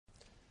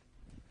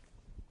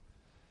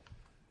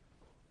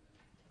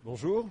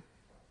Bonjour.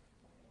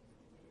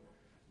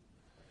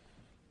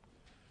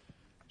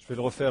 Je vais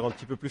le refaire un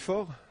petit peu plus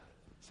fort.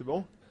 C'est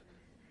bon?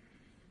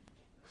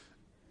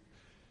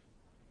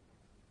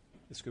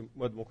 Est-ce que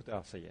moi de mon côté...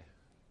 Ah, ça y est.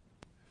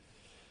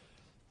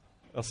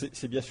 Alors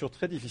c'est bien sûr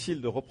très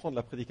difficile de reprendre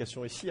la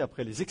prédication ici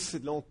après les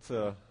excellentes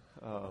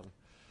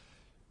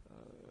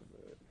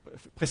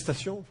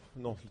prestations.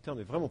 Non, le terme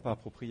n'est vraiment pas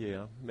approprié.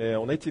 Mais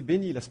on a été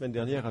bénis la semaine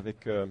dernière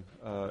avec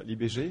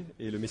l'IBG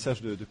et le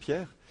message de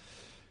Pierre.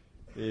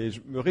 Et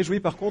je me réjouis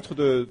par contre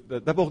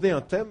d'aborder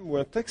un thème ou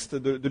un texte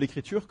de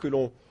l'Écriture que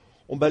l'on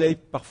balaye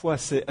parfois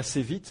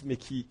assez vite, mais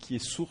qui est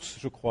source,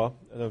 je crois,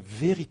 d'un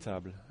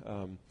véritable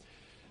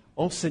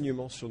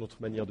enseignement sur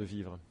notre manière de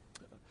vivre.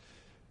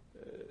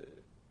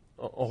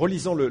 En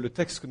relisant le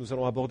texte que nous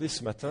allons aborder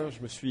ce matin, je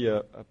me suis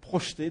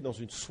projeté dans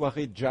une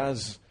soirée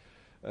jazz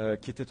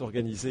qui était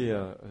organisée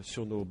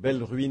sur nos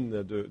belles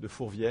ruines de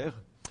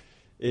Fourvière.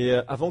 Et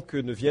avant que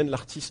ne vienne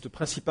l'artiste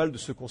principal de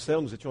ce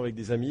concert, nous étions avec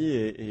des amis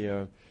et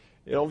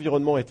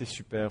l'environnement était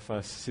super.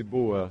 Enfin, c'est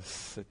beau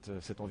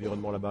cet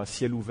environnement là-bas,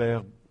 ciel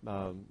ouvert,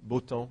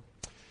 beau temps.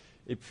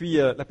 Et puis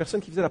la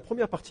personne qui faisait la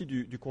première partie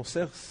du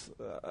concert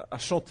a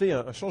chanté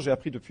un chant. J'ai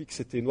appris depuis que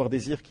c'était Noir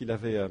Désir qu'il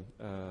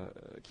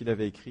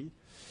avait écrit,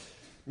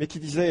 mais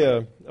qui disait,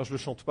 alors je le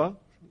chante pas,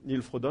 ni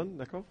le fredonne,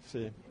 d'accord,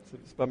 c'est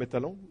pas mes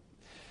talents,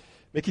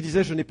 mais qui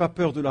disait: je n'ai pas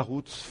peur de la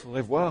route.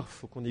 Faudrait voir,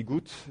 faut qu'on y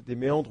goûte, des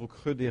méandres au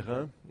creux des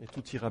reins, et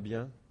tout ira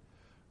bien.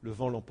 Le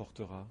vent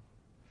l'emportera.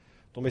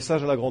 Ton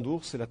message à la grande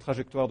ours, c'est la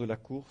trajectoire de la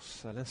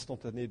course, à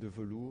l'instantané de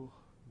velours.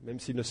 Même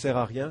s'il ne sert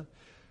à rien,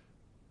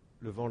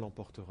 le vent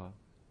l'emportera.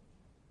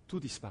 Tout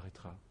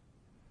disparaîtra.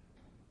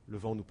 Le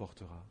vent nous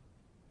portera.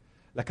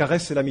 La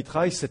caresse et la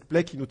mitraille, cette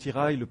plaie qui nous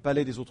tiraille, le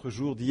palais des autres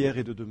jours, d'hier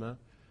et de demain,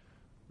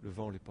 le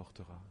vent les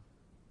portera.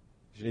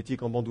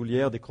 Génétique en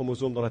bandoulière, des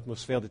chromosomes dans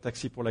l'atmosphère, des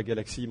taxis pour la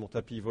galaxie, mon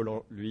tapis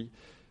volant, lui,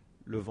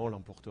 le vent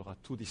l'emportera.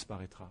 Tout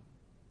disparaîtra.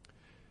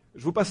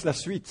 Je vous passe la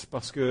suite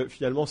parce que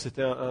finalement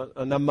c'était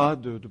un amas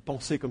de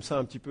pensées comme ça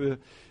un petit peu.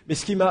 Mais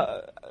ce qui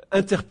m'a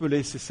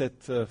interpellé, c'est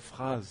cette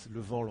phrase: le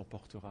vent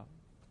l'emportera.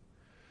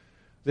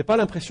 Vous n'avez pas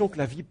l'impression que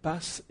la vie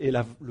passe et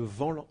le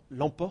vent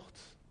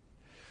l'emporte?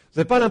 Vous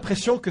n'avez pas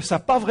l'impression que ça n'a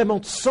pas vraiment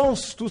de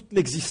sens, toute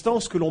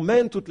l'existence que l'on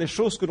mène, toutes les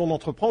choses que l'on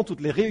entreprend,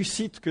 toutes les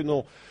réussites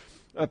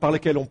par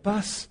lesquelles on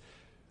passe?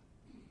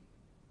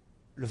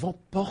 Le vent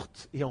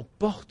porte et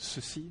emporte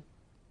ceci.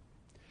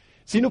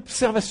 C'est une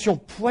observation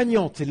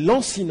poignante et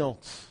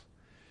lancinante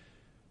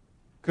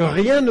que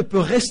rien ne peut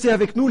rester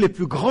avec nous, les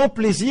plus grands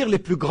plaisirs, les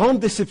plus grandes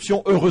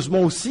déceptions, heureusement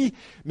aussi,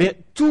 mais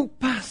tout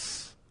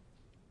passe.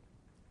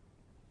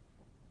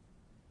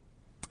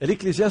 Et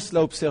l'Ecclésiaste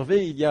l'a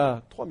observé il y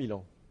a 3000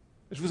 ans.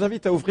 Je vous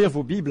invite à ouvrir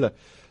vos Bibles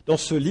dans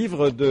ce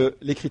livre de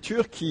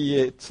l'Écriture qui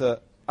est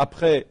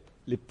après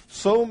les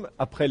psaumes,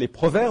 après les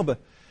proverbes,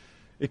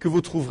 et que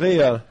vous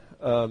trouverez,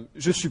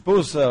 je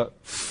suppose,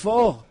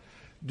 fort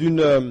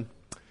d'une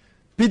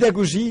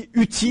pédagogie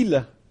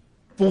utile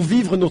pour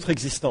vivre notre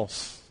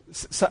existence.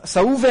 Ça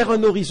a ouvert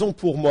un horizon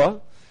pour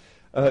moi.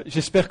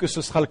 J'espère que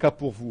ce sera le cas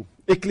pour vous.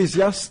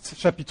 Ecclésiaste,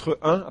 chapitre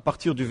 1, à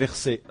partir du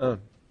verset 1.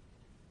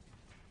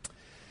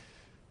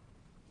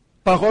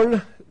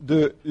 Parole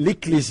de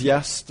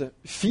l'Ecclésiaste,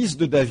 fils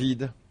de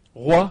David,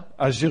 roi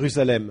à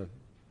Jérusalem.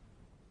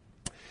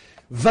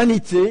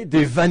 Vanité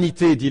des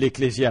vanités, dit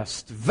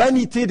l'Ecclésiaste.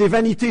 Vanité des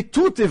vanités,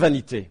 tout est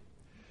vanité.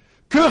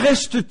 Que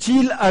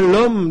reste-t-il à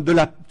l'homme de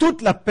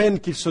toute la peine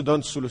qu'il se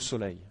donne sous le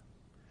soleil?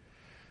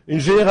 Une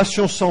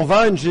génération s'en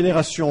va, une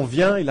génération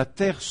vient, et la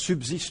terre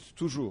subsiste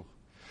toujours.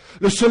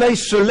 Le soleil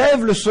se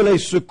lève, le soleil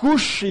se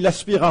couche, il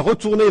aspire à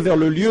retourner vers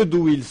le lieu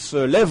d'où il se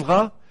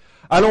lèvera,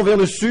 allant vers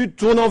le sud,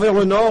 tournant vers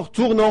le nord,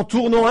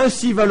 tournant,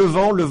 ainsi va le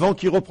vent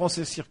qui reprend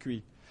ses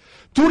circuits.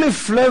 Tous les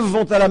fleuves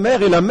vont à la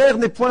mer, et la mer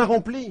n'est point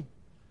remplie.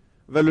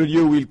 Vers le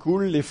lieu où il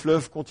coule, les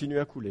fleuves continuent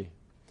à couler.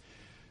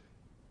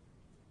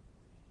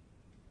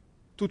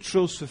 Toute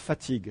chose se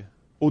fatigue,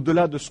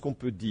 au-delà de ce qu'on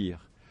peut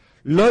dire.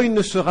 L'œil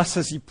ne se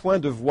rassasie point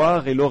de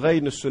voir et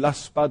l'oreille ne se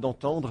lasse pas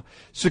d'entendre.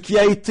 Ce qui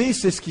a été,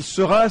 c'est ce qui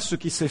sera, ce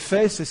qui s'est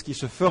fait, c'est ce qui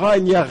se fera.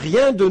 Il n'y a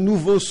rien de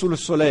nouveau sous le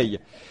soleil.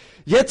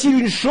 Y a-t-il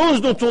une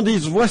chose dont on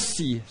dise: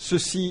 voici,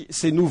 ceci,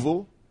 c'est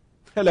nouveau?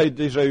 Elle a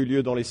déjà eu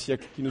lieu dans les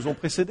siècles qui nous ont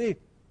précédés.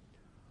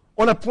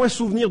 On n'a point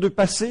souvenir du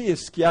passé et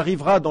ce qui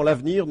arrivera dans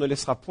l'avenir ne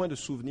laissera point de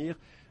souvenir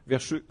vers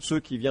ceux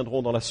qui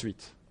viendront dans la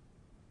suite.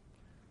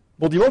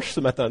 Bon dimanche ce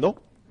matin, non?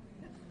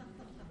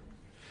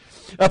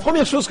 La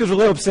première chose que je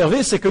voudrais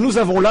observer, c'est que nous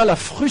avons là la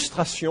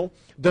frustration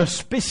d'un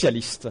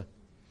spécialiste.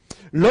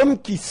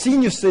 L'homme qui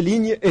signe ces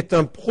lignes est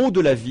un pro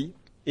de la vie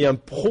et un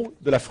pro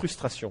de la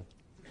frustration.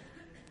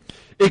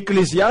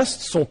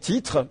 Ecclésiaste, son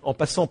titre, en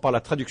passant par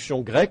la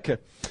traduction grecque,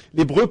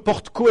 l'hébreu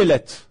porte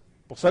Coëlette.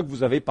 C'est pour ça que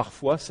vous avez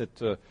parfois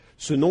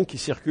ce nom qui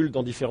circule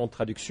dans différentes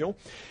traductions.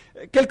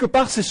 Quelque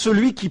part, c'est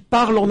celui qui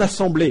parle en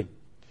assemblée.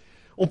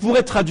 On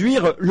pourrait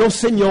traduire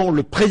l'enseignant,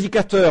 le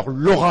prédicateur,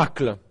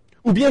 l'oracle.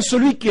 Ou bien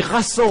celui qui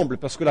rassemble,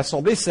 parce que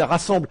l'assemblée, c'est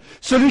rassemble.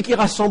 Celui qui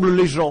rassemble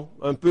les gens.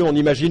 Un peu, on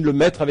imagine le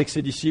maître avec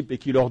ses disciples et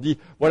qui leur dit: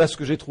 voilà ce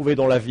que j'ai trouvé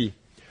dans la vie.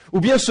 Ou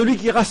bien celui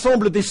qui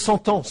rassemble des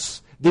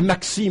sentences, des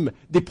maximes,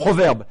 des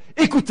proverbes.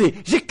 Écoutez,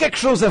 j'ai quelque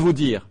chose à vous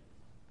dire.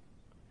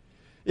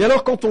 Et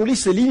alors, quand on lit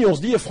ces lignes, on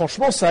se dit,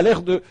 franchement, ça a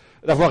l'air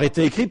d'avoir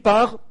été écrit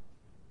par...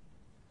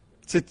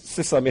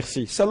 C'est ça,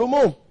 merci.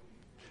 Salomon.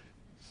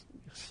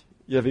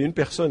 Il y avait une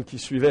personne qui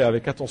suivait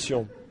avec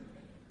attention.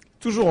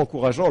 Toujours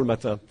encourageant le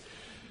matin.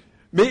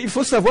 Mais il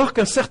faut savoir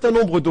qu'un certain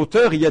nombre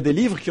d'auteurs, il y a des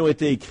livres qui ont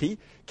été écrits,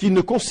 qui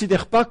ne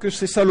considèrent pas que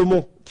c'est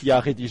Salomon qui a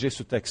rédigé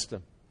ce texte.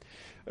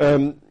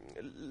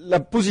 La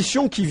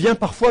position qui vient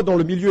parfois dans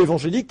le milieu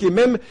évangélique et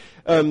même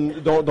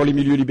dans les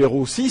milieux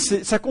libéraux aussi,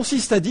 ça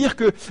consiste à dire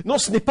que non,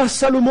 ce n'est pas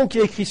Salomon qui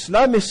a écrit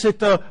cela, mais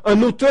c'est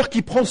un auteur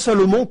qui prend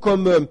Salomon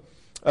comme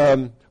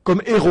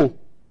héros.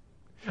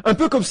 Un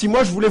peu comme si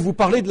moi je voulais vous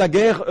parler de la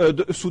guerre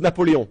sous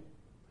Napoléon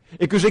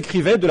et que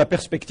j'écrivais de la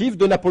perspective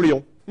de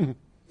Napoléon.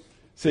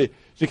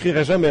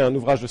 J'écrirai jamais un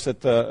ouvrage de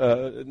cette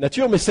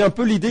nature, mais c'est un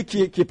peu l'idée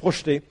qui est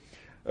projetée.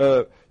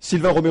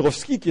 Sylvain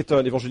Romerovski, qui est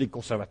un évangélique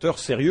conservateur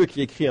sérieux,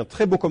 qui écrit un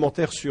très beau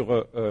commentaire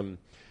sur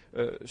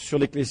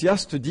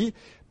l'Ecclésiaste, dit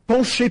 «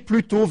 Penchez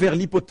plutôt vers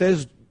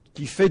l'hypothèse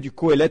qui fait du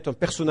Qoélète un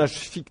personnage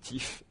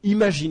fictif,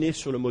 imaginé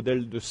sur le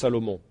modèle de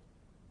Salomon. »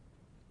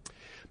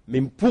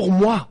 Mais pour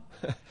moi,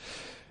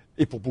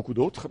 et pour beaucoup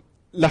d'autres,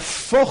 la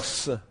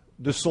force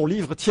de son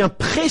livre tient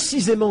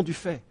précisément du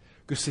fait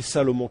que c'est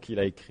Salomon qui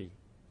l'a écrit.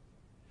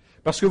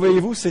 Parce que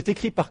voyez-vous, c'est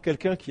écrit par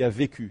quelqu'un qui a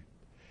vécu,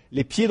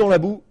 les pieds dans la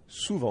boue,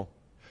 souvent,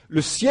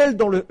 le ciel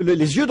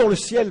les yeux dans le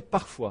ciel,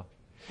 parfois.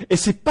 Et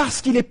c'est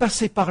parce qu'il est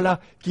passé par là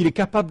qu'il est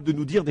capable de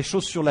nous dire des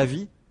choses sur la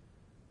vie,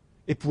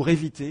 et pour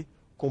éviter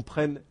qu'on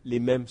prenne les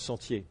mêmes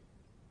sentiers.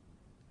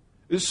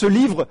 Ce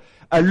livre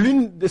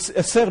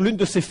sert l'une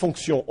de ses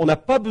fonctions. On n'a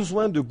pas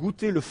besoin de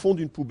goûter le fond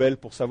d'une poubelle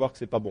pour savoir que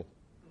ce n'est pas bon.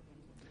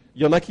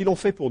 Il y en a qui l'ont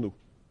fait pour nous.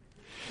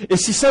 Et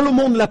si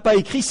Salomon ne l'a pas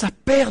écrit, ça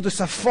perd de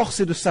sa force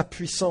et de sa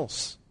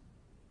puissance.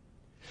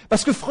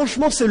 Parce que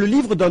franchement, c'est le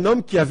livre d'un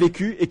homme qui a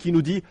vécu et qui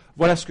nous dit,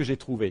 voilà ce que j'ai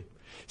trouvé.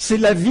 C'est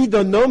la vie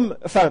d'un homme,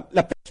 enfin,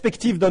 la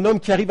perspective d'un homme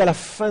qui arrive à la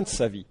fin de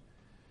sa vie.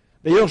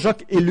 D'ailleurs,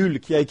 Jacques Ellul,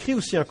 qui a écrit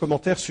aussi un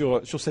commentaire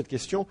sur cette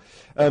question,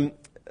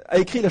 a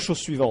écrit la chose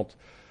suivante.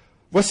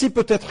 Voici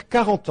peut-être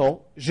 40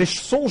 ans, j'ai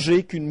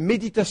songé qu'une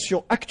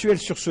méditation actuelle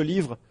sur ce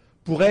livre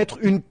pourrait être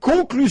une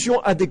conclusion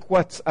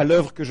adéquate à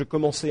l'œuvre que je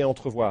commençais à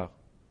entrevoir.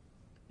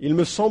 Il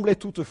me semblait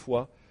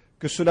toutefois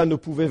que cela ne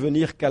pouvait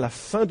venir qu'à la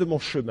fin de mon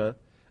chemin,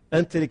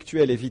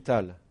 intellectuel et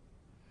vital.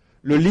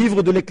 Le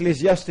livre de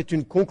l'Ecclésiaste est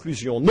une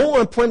conclusion, non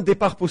un point de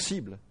départ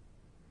possible.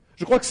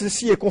 Je crois que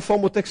ceci est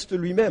conforme au texte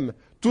lui-même.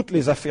 Toutes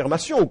les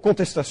affirmations ou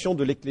contestations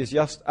de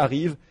l'Ecclésiaste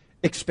arrivent,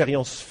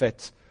 expérience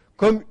faite,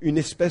 comme une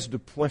espèce de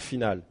point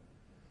final.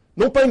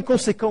 Non pas une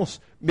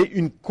conséquence, mais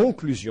une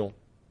conclusion.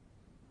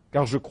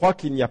 Car je crois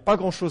qu'il n'y a pas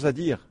grand-chose à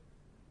dire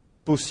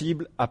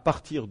possible à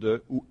partir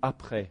de ou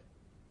après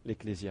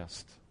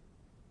l'Ecclésiaste.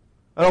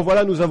 Alors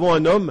voilà, nous avons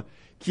un homme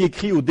qui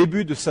écrit au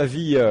début de sa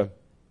vie,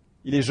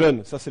 il est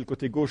jeune, ça c'est le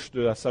côté gauche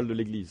de la salle de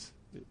l'église.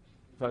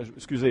 Enfin,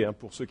 excusez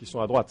pour ceux qui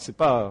sont à droite, c'est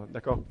pas,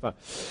 d'accord. Enfin,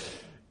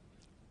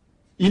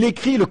 il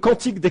écrit le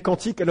Cantique des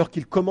Cantiques alors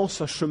qu'il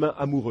commence un chemin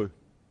amoureux.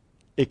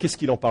 Et qu'est-ce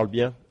qu'il en parle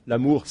bien?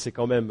 L'amour, c'est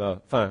quand même,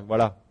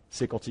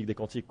 c'est Cantique des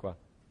Cantiques, quoi.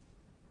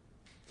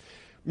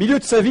 Milieu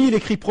de sa vie, il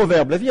écrit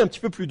Proverbes. La vie est un petit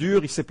peu plus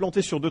dure, il s'est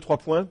planté sur 2-3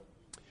 points.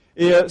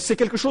 Et c'est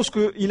quelque chose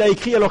qu'il a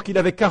écrit alors qu'il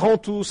avait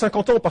 40 ou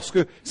 50 ans, parce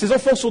que ses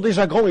enfants sont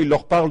déjà grands et il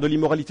leur parle de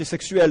l'immoralité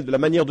sexuelle, de la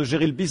manière de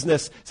gérer le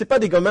business. Ce n'est pas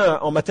des gamins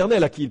en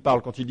maternelle à qui il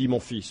parle quand il dit « mon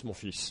fils, mon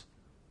fils ».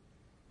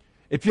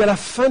 Et puis à la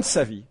fin de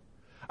sa vie,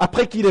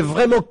 après qu'il ait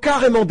vraiment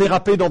carrément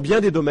dérapé dans bien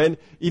des domaines,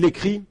 il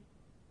écrit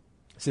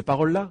ces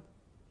paroles-là.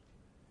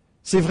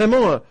 C'est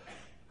vraiment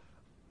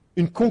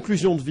une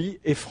conclusion de vie,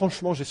 et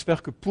franchement,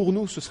 j'espère que pour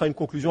nous, ce sera une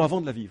conclusion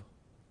avant de la vivre.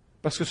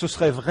 Parce que ce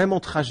serait vraiment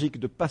tragique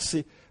de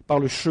passer par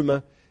le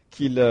chemin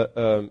qu'il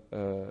a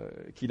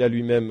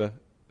lui-même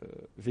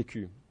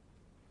vécu.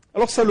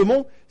 Alors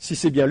Salomon, si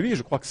c'est bien lui,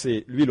 je crois que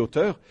c'est lui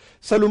l'auteur,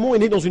 Salomon est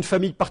né dans une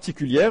famille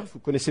particulière, vous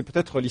connaissez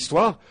peut-être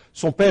l'histoire,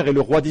 son père est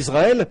le roi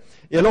d'Israël,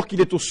 et alors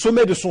qu'il est au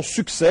sommet de son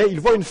succès, il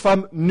voit une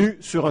femme nue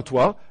sur un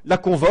toit, la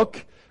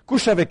convoque,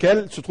 couche avec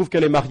elle, il se trouve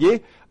qu'elle est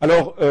mariée,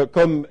 alors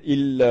comme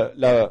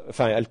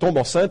elle tombe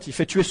enceinte, il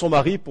fait tuer son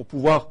mari pour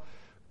pouvoir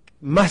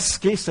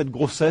masquer cette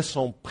grossesse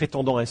en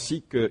prétendant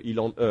ainsi qu'il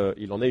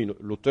en est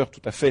l'auteur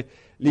tout à fait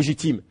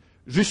légitime.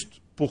 Juste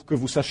pour que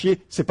vous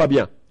sachiez, c'est pas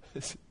bien.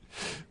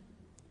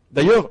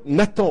 D'ailleurs,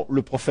 Nathan,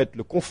 le prophète,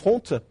 le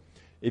confronte,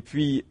 et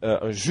puis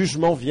un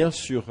jugement vient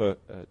sur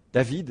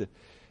David,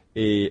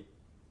 et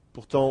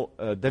pourtant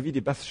David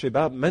et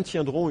Bathsheba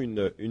maintiendront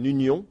une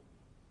union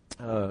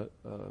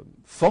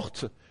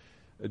forte,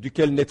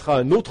 duquel naîtra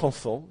un autre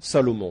enfant,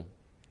 Salomon.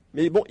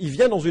 Mais bon, il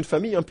vient dans une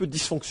famille un peu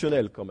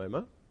dysfonctionnelle quand même,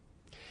 hein.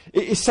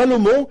 Et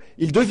Salomon,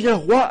 il devient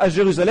roi à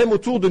Jérusalem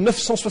autour de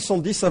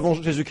 970 avant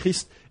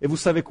Jésus-Christ. Et vous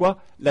savez quoi?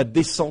 La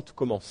descente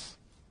commence.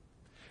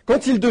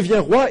 Quand il devient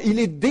roi, il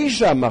est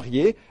déjà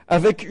marié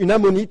avec une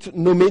ammonite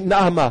nommée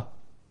Naama.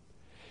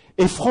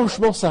 Et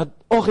franchement, ça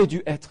aurait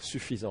dû être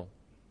suffisant.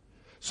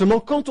 Seulement,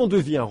 quand on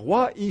devient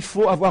roi, il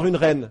faut avoir une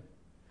reine.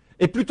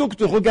 Et plutôt que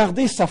de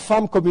regarder sa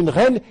femme comme une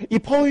reine, il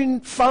prend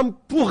une femme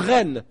pour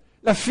reine,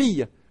 la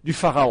fille du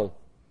Pharaon.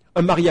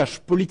 Un mariage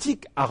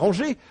politique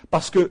arrangé,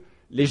 parce que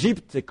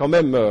l'Égypte est quand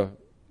même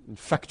une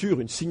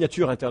facture, une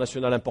signature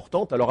internationale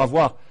importante. Alors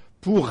avoir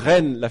pour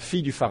reine la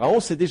fille du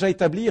Pharaon, c'est déjà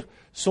établir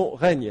son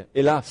règne.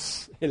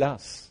 Hélas,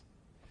 hélas.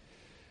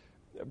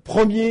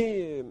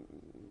 Premier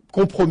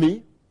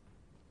compromis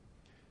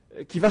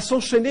qui va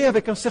s'enchaîner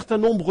avec un certain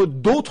nombre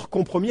d'autres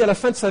compromis. À la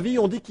fin de sa vie,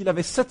 on dit qu'il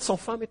avait 700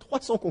 femmes et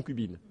 300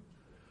 concubines.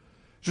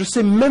 Je ne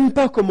sais même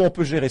pas comment on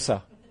peut gérer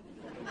ça.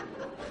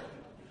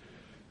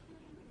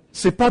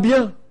 C'est pas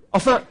bien.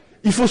 Enfin,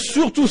 il faut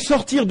surtout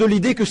sortir de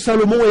l'idée que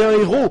Salomon est un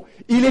héros.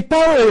 Il n'est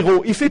pas un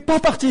héros. Il ne fait pas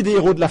partie des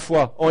héros de la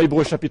foi, en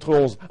Hébreux chapitre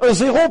 11. Un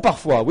zéro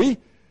parfois, oui.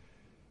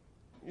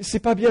 C'est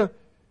pas bien.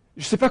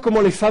 Je ne sais pas comment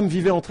les femmes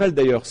vivaient entre elles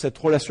d'ailleurs, cette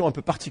relation un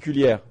peu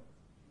particulière.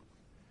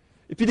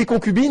 Et puis des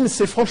concubines,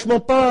 c'est franchement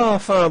pas...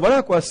 Enfin,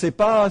 voilà quoi, c'est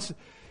pas...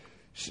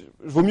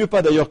 Vaut mieux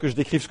pas d'ailleurs que je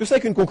décrive ce que c'est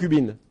qu'une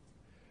concubine.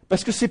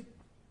 Parce que c'est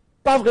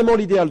pas vraiment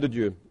l'idéal de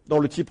Dieu dans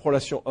le type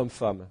relation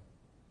homme-femme.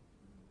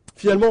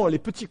 Finalement, les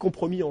petits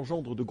compromis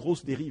engendrent de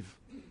grosses dérives.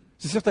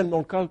 C'est certainement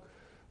le cas,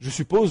 je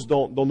suppose,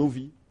 dans nos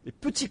vies. Les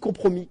petits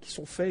compromis qui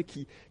sont faits,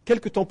 qui,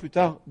 quelque temps plus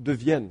tard,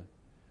 deviennent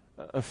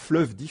un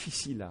fleuve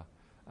difficile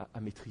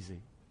à maîtriser.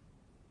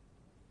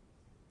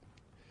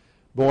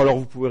 Bon, alors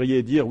vous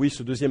pourriez dire, oui,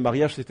 ce deuxième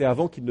mariage, c'était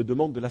avant qu'il ne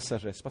demande de la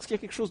sagesse. Parce qu'il y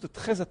a quelque chose de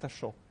très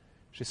attachant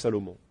chez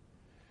Salomon.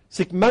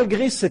 C'est que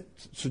malgré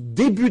ce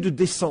début de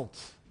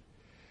descente,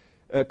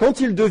 quand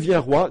il devient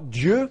roi,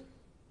 Dieu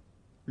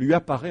lui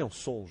apparaît en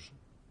songe.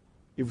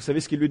 Et vous savez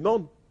ce qu'il lui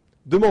demande ?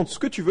 Demande ce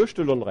que tu veux, je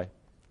te le donnerai.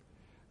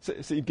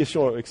 C'est une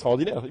question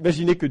extraordinaire.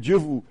 Imaginez que Dieu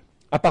vous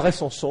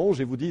apparaisse en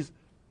songe et vous dise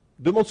 «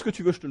 Demande ce que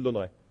tu veux, je te le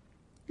donnerai ».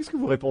 Qu'est-ce que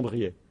vous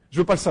répondriez ? Je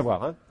ne veux pas le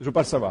savoir, hein ? Je ne veux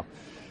pas le savoir.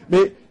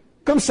 Mais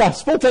comme ça,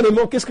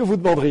 spontanément, qu'est-ce que vous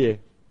demanderiez ?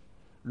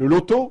 Le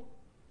loto,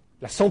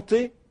 la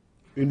santé,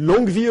 une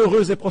longue vie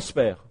heureuse et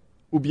prospère,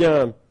 ou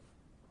bien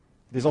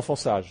des enfants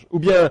sages, ou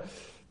bien...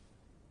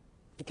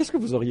 Qu'est-ce que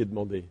vous auriez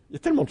demandé ? Il y a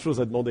tellement de choses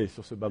à demander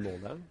sur ce bas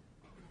monde. Hein ?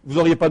 Vous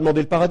n'auriez pas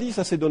demandé le paradis,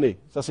 ça c'est donné,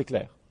 ça c'est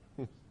clair.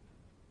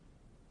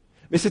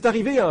 Mais c'est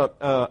arrivé à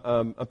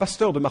un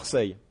pasteur de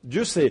Marseille.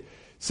 Dieu s'est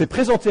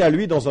présenté à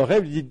lui dans un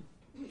rêve, il dit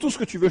 « Tout ce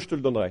que tu veux, je te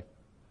le donnerai ».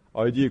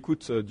 Alors il dit «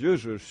 Écoute, Dieu,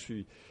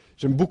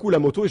 j'aime beaucoup la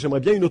moto et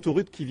j'aimerais bien une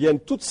autoroute qui vienne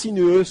toute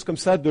sinueuse comme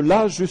ça, de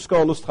là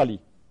jusqu'en Australie. »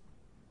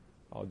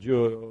 Alors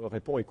Dieu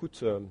répond «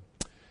 Écoute,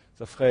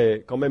 ça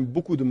ferait quand même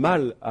beaucoup de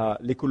mal à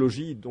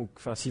l'écologie, donc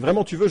si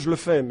vraiment tu veux, je le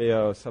fais, mais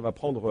ça va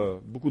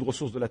prendre beaucoup de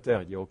ressources de la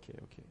terre. » Il dit « Ok. »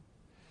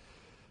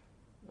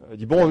 Il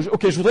dit, bon,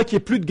 ok, je voudrais qu'il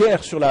n'y ait plus de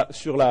guerre sur la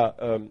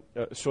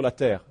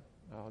terre.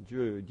 Alors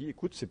Dieu dit,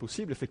 écoute, c'est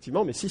possible,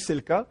 effectivement, mais si c'est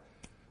le cas,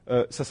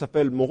 ça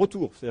s'appelle mon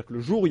retour. C'est-à-dire que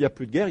le jour où il n'y a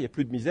plus de guerre, il n'y a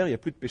plus de misère, il n'y a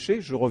plus de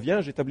péché, je reviens,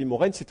 j'établis mon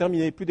règne, c'est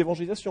terminé, plus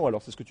d'évangélisation.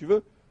 Alors, c'est ce que tu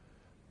veux ?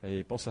 Et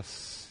il pense à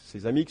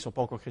ses amis qui ne sont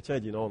pas encore chrétiens,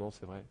 il dit, non,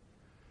 c'est vrai.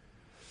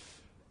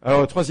 Alors,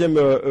 le troisième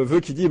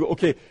vœu qui dit,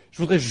 ok, je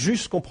voudrais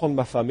juste comprendre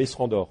ma femme, et il se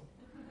rendort.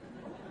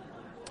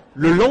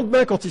 Le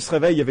lendemain, quand il se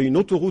réveille, il y avait une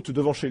autoroute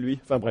devant chez lui.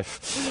 Enfin, bref.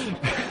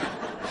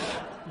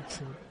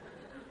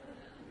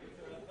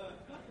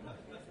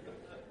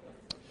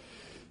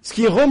 Ce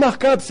qui est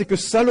remarquable, c'est que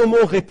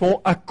Salomon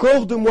répond «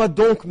 Accorde-moi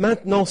donc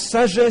maintenant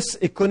sagesse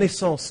et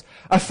connaissance,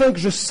 afin que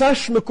je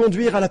sache me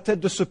conduire à la tête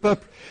de ce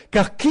peuple,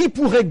 car qui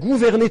pourrait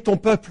gouverner ton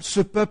peuple,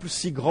 ce peuple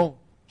si grand ?»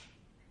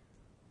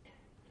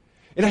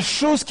 Et la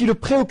chose qui le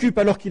préoccupe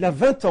alors qu'il a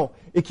 20 ans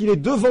et qu'il est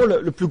devant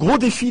le plus gros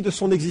défi de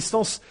son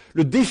existence,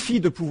 le défi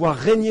de pouvoir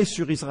régner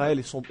sur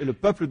Israël et le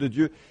peuple de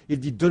Dieu, il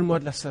dit « Donne-moi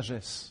de la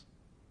sagesse. »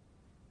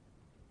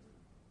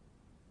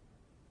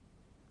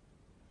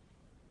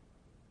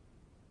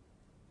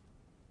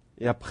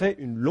 Et après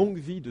une longue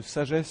vie de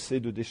sagesse et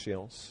de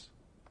déchéance,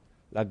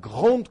 la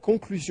grande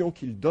conclusion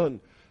qu'il donne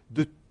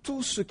de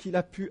tout ce qu'il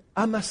a pu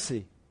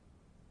amasser,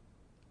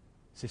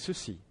 c'est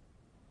ceci.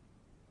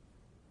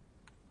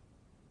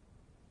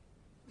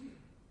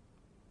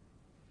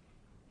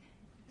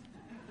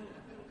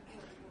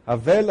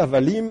 Avel,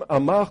 avalim,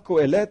 amar,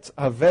 kohelet,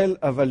 avel,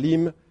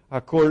 avalim,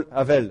 akol,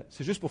 avel.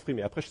 C'est juste pour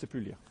frimer, après je ne sais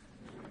plus lire.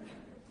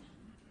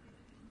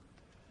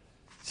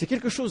 C'est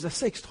quelque chose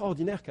d'assez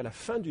extraordinaire qu'à la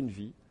fin d'une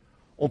vie,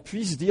 on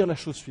puisse dire la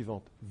chose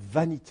suivante.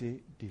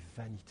 Vanité des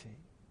vanités,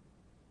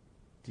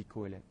 dit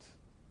Kohelet.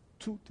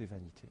 Tout est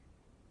vanité.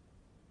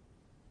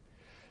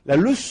 La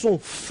leçon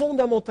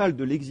fondamentale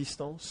de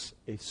l'existence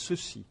est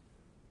ceci.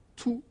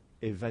 Tout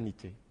est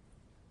vanité.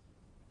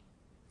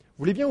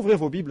 Vous voulez bien ouvrir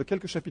vos Bibles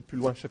quelques chapitres plus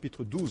loin,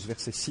 chapitre 12,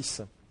 verset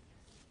 6.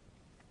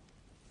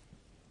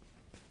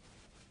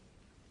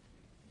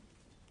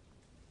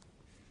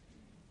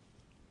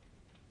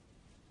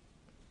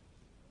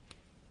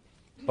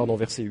 Pardon,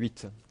 verset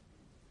 8.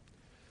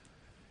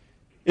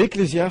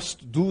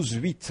 Ecclésiaste 12,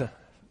 8.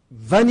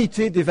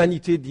 Vanité des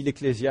vanités, dit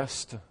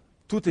l'Ecclésiaste,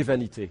 tout est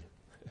vanité.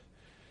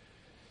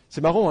 C'est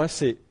marrant, hein,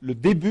 c'est le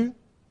début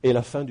et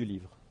la fin du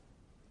livre.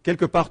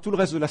 Quelque part, tout le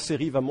reste de la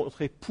série va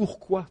montrer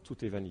pourquoi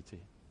tout est vanité.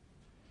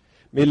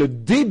 Mais le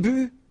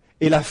début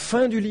Et la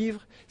fin du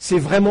livre, c'est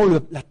vraiment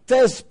la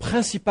thèse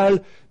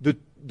principale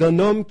d'un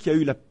homme qui a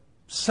eu la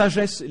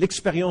sagesse et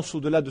l'expérience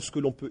au-delà de ce que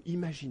l'on peut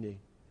imaginer.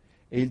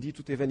 Et il dit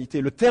tout est vanité.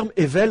 Le terme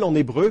ével en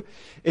hébreu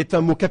est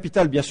un mot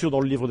capital, bien sûr,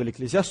 dans le livre de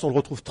l'Ecclésiaste. On le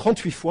retrouve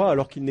 38 fois,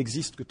 alors qu'il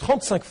n'existe que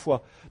 35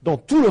 fois dans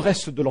tout le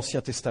reste de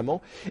l'Ancien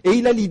Testament. Et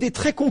il a l'idée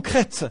très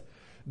concrète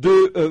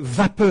de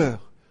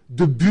vapeur,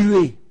 de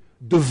buée,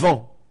 de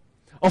vent.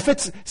 En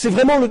fait, c'est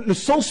vraiment le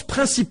sens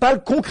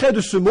principal, concret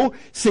de ce mot,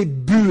 c'est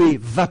buée,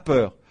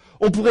 vapeur.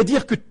 On pourrait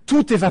dire que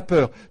tout est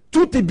vapeur,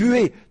 tout est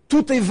buée,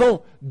 tout est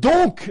vent.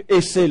 Donc,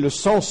 et c'est le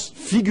sens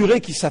figuré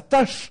qui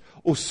s'attache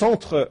au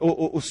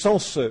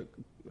sens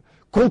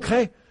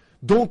concret,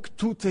 donc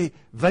tout est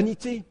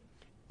vanité,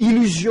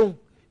 illusion,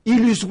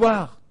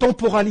 illusoire,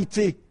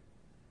 temporalité.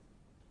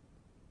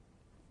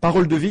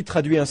 Parole de vie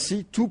traduit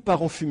ainsi, tout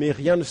part en fumée,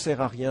 rien ne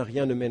sert à rien,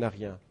 rien ne mène à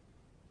rien.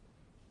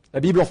 La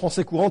Bible en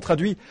français courant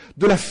traduit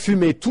de la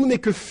fumée, tout n'est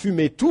que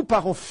fumée, tout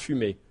part en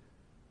fumée.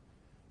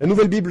 La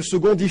Nouvelle Bible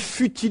seconde dit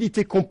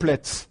futilité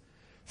complète.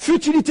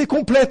 Futilité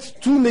complète,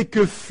 tout n'est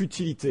que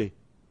futilité.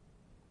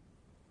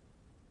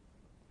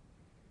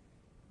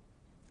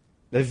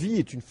 La vie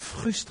est une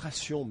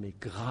frustration, mais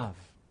grave.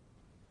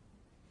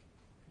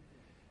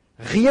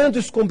 Rien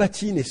de ce qu'on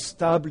bâtit n'est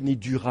stable ni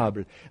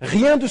durable.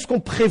 Rien de ce qu'on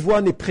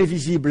prévoit n'est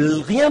prévisible.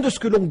 Rien de ce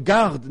que l'on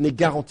garde n'est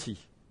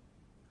garanti.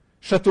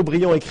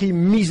 Chateaubriand écrit «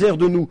 Misère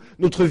de nous,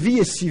 notre vie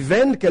est si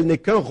vaine qu'elle n'est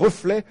qu'un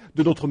reflet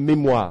de notre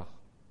mémoire ».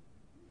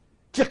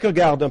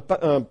 Kierkegaard,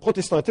 un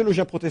protestant, un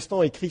théologien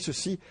protestant, écrit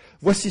ceci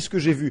 « Voici ce que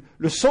j'ai vu.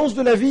 Le sens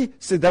de la vie,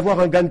 c'est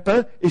d'avoir un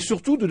gagne-pain et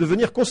surtout de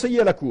devenir conseiller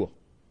à la cour.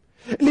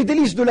 Les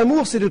délices de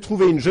l'amour, c'est de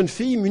trouver une jeune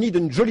fille munie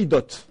d'une jolie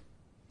dot.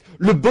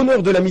 Le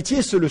bonheur de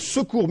l'amitié, c'est le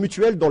secours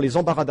mutuel dans les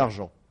embarras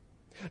d'argent.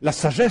 La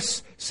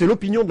sagesse, c'est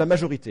l'opinion de la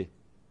majorité.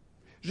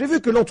 J'ai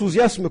vu que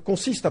l'enthousiasme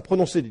consiste à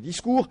prononcer des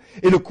discours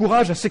et le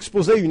courage à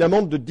s'exposer à une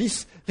amende de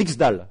 10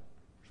 riksdal. Je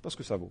ne sais pas ce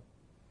que ça vaut.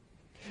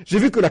 J'ai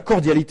vu que la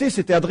cordialité,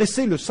 c'était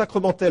adresser le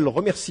sacramentel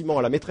remerciement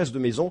à la maîtresse de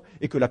maison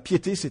et que la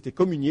piété, c'était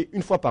communier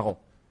une fois par an.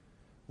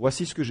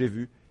 Voici ce que j'ai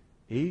vu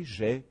et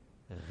j'ai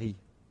ri.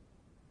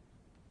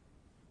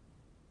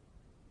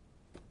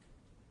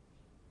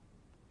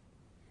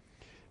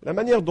 La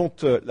manière dont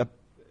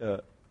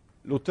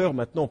l'auteur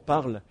maintenant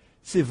parle,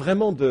 c'est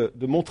vraiment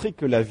de montrer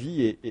que la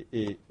vie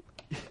est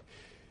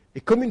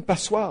comme une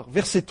passoire.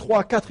 Versets 3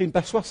 à 4, et une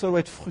passoire, ça doit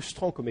être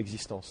frustrant comme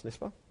existence, n'est-ce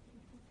pas?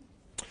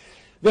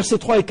 Versets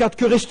 3 et 4,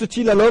 que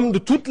reste-t-il à l'homme de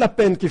toute la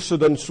peine qu'il se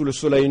donne sous le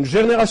soleil? Une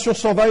génération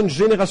s'en va, une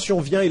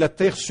génération vient, et la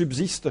terre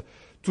subsiste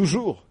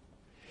toujours.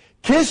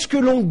 Qu'est-ce que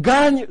l'on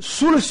gagne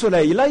sous le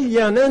soleil? Là, il y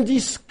a un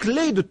indice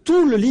clé de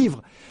tout le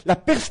livre. La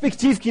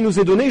perspective qui nous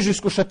est donnée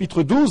jusqu'au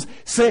chapitre 12,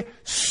 c'est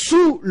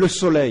sous le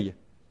soleil.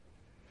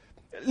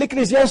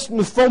 L'Ecclésiaste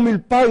ne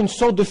formule pas une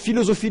sorte de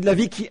philosophie de la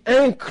vie qui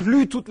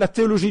inclut toute la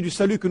théologie du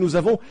salut que nous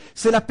avons.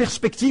 C'est la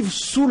perspective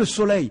sous le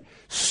soleil,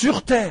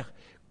 sur terre.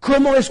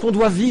 Comment est-ce qu'on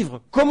doit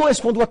vivre? Comment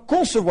est-ce qu'on doit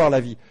concevoir la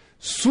vie?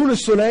 Sous le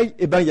soleil,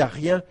 il n'y a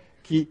rien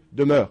qui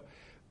demeure.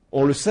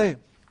 On le sait,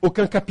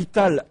 aucun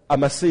capital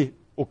amassé,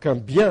 aucun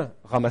bien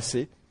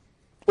ramassé,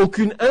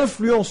 aucune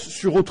influence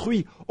sur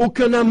autrui,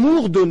 aucun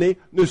amour donné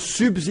ne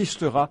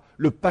subsistera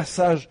le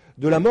passage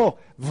de la mort.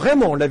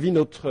 Vraiment, la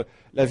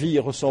vie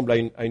ressemble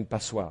à une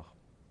passoire.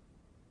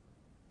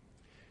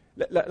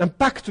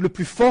 L'impact le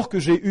plus fort que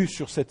j'ai eu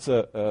sur cette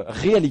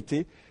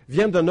réalité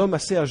vient d'un homme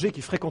assez âgé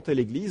qui fréquentait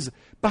l'église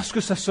parce que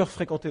sa sœur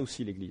fréquentait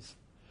aussi l'église.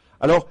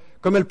 Alors,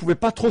 comme elle ne pouvait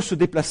pas trop se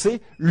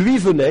déplacer, lui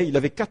venait, il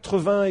avait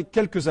 80 et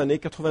quelques années,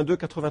 82,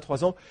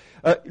 83 ans,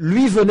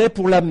 lui venait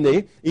pour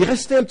l'amener. Il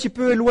restait un petit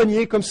peu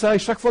éloigné comme ça, et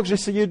chaque fois que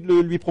j'essayais de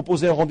lui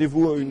proposer un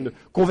rendez-vous, une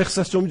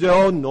conversation, il me disait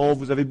 « Oh non,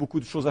 vous avez beaucoup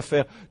de choses à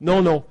faire. »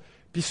 Non, non.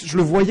 Puis je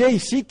le voyais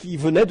ici, qui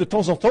venait de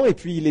temps en temps, et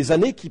puis les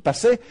années qui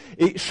passaient,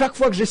 et chaque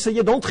fois que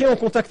j'essayais d'entrer en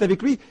contact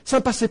avec lui, ça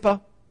ne passait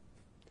pas.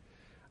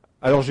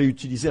 Alors j'ai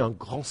utilisé un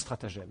grand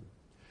stratagème.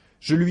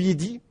 Je lui ai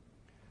dit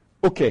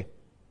 « Ok,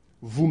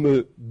 vous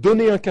me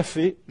donnez un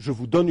café, je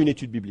vous donne une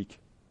étude biblique. »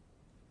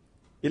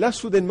 Et là,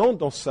 soudainement,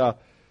 dans sa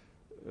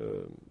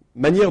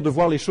manière de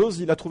voir les choses,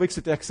 il a trouvé que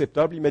c'était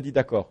acceptable. Il m'a dit «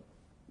 D'accord,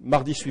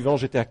 mardi suivant,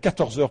 j'étais à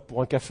 14 heures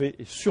pour un café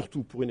et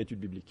surtout pour une étude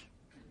biblique. »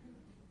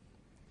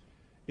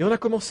 Et on a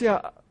commencé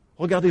à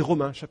regarder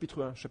Romains,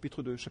 chapitre 1,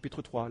 chapitre 2,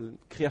 chapitre 3, la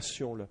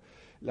création,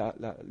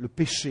 le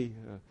péché,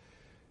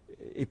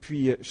 et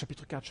puis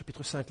chapitre 4,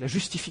 chapitre 5, la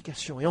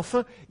justification. Et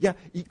enfin,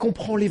 il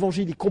comprend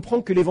l'évangile, il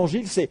comprend que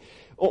l'évangile, c'est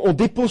on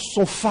dépose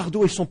son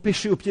fardeau et son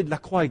péché au pied de la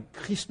croix et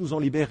Christ nous en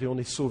libère et on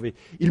est sauvé.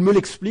 Il me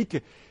l'explique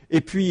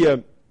et puis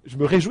je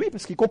me réjouis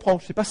parce qu'il comprend.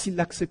 Je ne sais pas s'il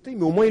l'a accepté,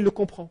 mais au moins il le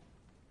comprend.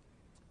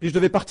 Puis je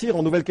devais partir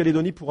en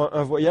Nouvelle-Calédonie pour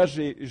un voyage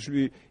et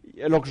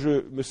alors que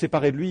je me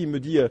séparais de lui, il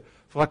me dit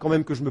 « faudra quand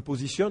même que je me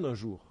positionne un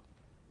jour ».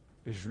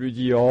 Et je lui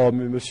dis « Oh,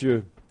 mais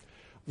monsieur,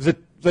 vous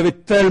avez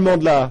tellement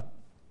de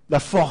la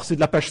force et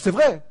de la pêche, c'est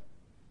vrai !»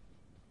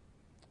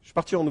 Je suis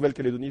parti en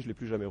Nouvelle-Calédonie, je ne l'ai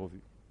plus jamais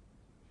revu.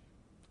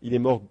 Il est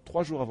mort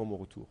 3 jours avant mon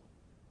retour.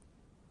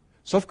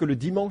 Sauf que le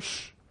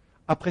dimanche,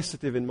 après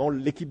cet événement,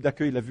 l'équipe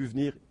d'accueil l'a vu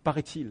venir,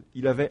 paraît-il,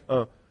 il avait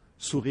un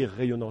sourire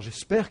rayonnant.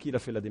 J'espère qu'il a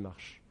fait la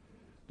démarche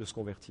de se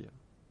convertir.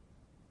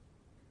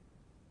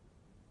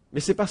 Mais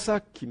ce n'est pas ça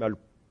qui m'a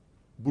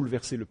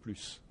bouleversé le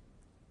plus.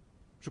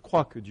 Je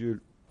crois que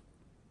Dieu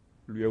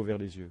lui a ouvert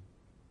les yeux.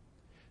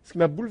 Ce qui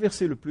m'a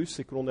bouleversé le plus,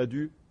 c'est que l'on a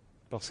dû,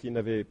 parce qu'il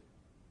n'avait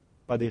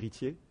pas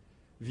d'héritier,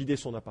 vider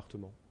son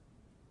appartement.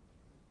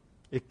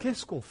 Et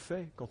qu'est-ce qu'on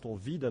fait quand on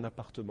vide un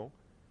appartement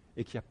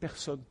et qu'il n'y a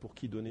personne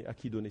à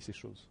qui donner ces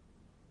choses?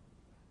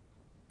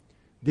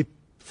 Des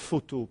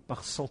photos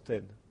par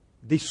centaines,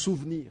 des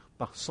souvenirs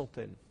par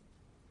centaines.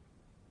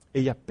 Et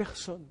il n'y a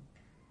personne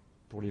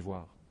pour les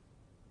voir.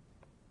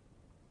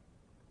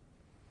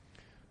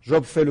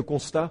 Job fait le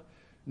constat,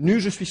 « Nu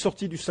je suis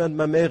sorti du sein de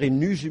ma mère et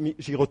nu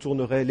j'y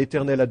retournerai.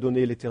 L'Éternel a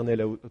donné,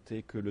 l'Éternel a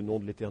ôté, que le nom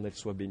de l'Éternel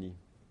soit béni. »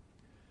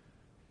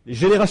 Les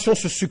générations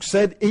se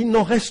succèdent et il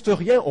n'en reste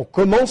rien. On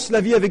commence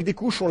la vie avec des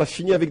couches, on la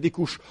finit avec des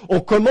couches.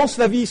 On commence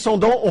la vie sans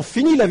dents, on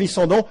finit la vie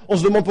sans dents. On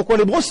se demande pourquoi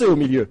les brosser au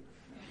milieu.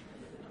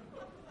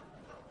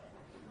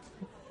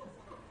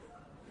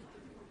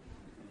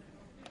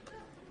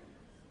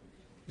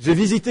 J'ai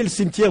visité le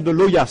cimetière de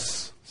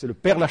Loyasse, c'est le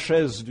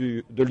Père-Lachaise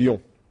de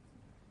Lyon.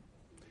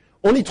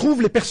 On y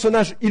trouve les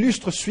personnages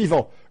illustres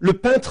suivants. Le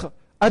peintre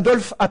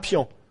Adolphe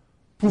Appian.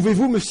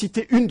 Pouvez-vous me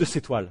citer une de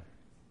ses toiles?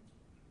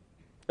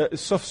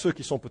 Sauf ceux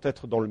qui sont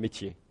peut-être dans le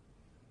métier.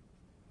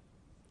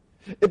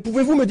 Et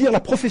pouvez-vous me dire la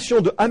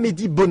profession de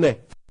Amédée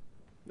Bonnet?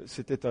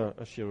 C'était un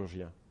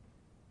chirurgien.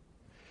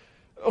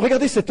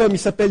 Regardez cet homme, il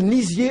s'appelle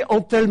Nisier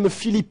Anthelme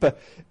Philippe.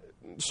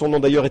 Son nom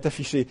d'ailleurs est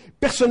affiché.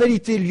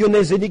 Personnalité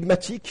lyonnaise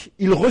énigmatique,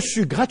 il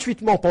reçut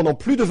gratuitement pendant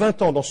plus de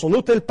 20 ans dans son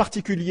hôtel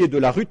particulier de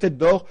la rue Tête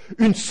d'Or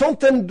une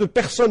centaine de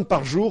personnes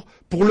par jour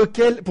pour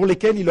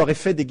lesquelles il aurait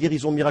fait des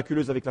guérisons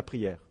miraculeuses avec la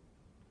prière.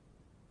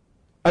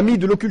 Ami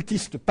de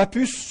l'occultiste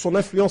Papus, son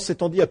influence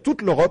s'étendit à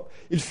toute l'Europe.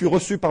 Il fut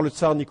reçu par le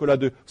tsar Nicolas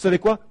II. Vous savez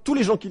quoi? Tous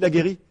les gens qu'il a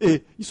guéris,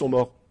 ils sont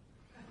morts.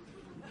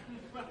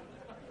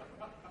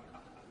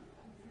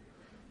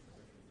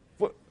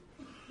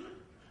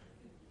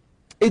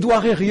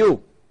 Édouard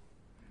Herriot,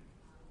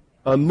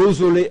 un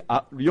mausolée.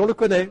 Ah, lui on le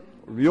connaît,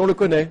 lui on le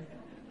connaît,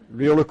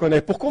 lui on le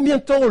connaît. Pour combien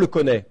de temps on le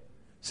connaît?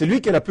 C'est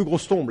lui qui a la plus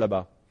grosse tombe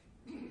là-bas.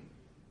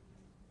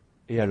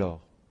 Et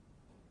alors?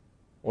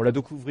 On la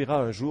découvrira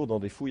un jour dans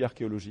des fouilles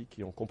archéologiques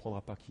et on ne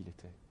comprendra pas qui il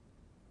était.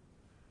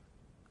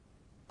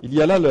 Il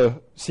y a là le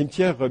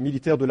cimetière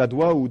militaire de la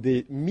Doua où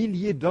des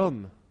milliers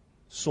d'hommes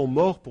sont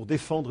morts pour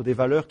défendre des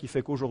valeurs qui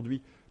font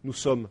qu'aujourd'hui nous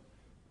sommes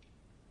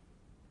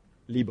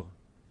libres.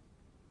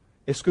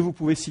 Est-ce que vous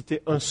pouvez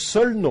citer un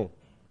seul nom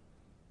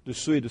de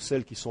ceux et de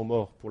celles qui sont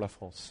morts pour la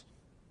France,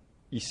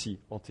 ici,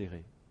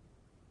 enterrés?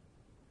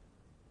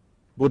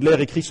 Baudelaire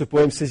écrit ce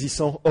poème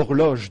saisissant, «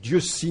 Horloge, Dieu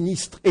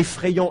sinistre,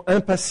 effrayant,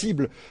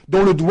 impassible,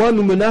 dont le doigt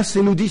nous menace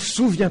et nous dit «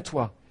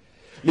 Souviens-toi ».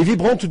 Les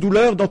vibrantes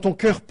douleurs dans ton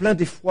cœur plein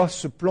d'effroi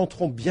se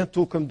planteront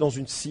bientôt comme dans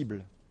une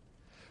cible.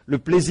 Le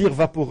plaisir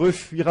vaporeux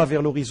fuira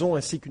vers l'horizon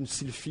ainsi qu'une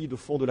sylphide au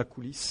fond de la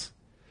coulisse.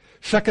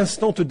 Chaque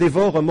instant te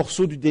dévore un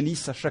morceau du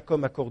délice à chaque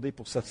homme accordé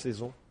pour sa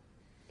saison.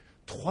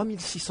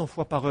 3600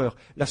 fois par heure,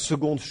 la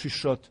seconde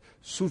chuchote,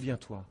 «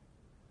 Souviens-toi ».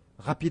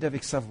 Rapide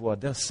avec sa voix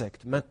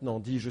d'insecte, maintenant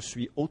dit « Je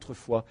suis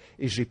autrefois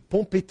et j'ai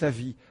pompé ta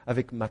vie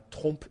avec ma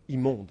trompe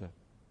immonde ».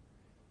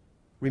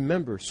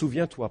 Remember,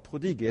 souviens-toi,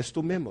 prodigue et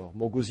esto memor,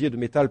 mon gosier de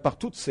métal par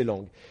toutes ses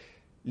langues.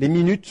 Les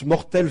minutes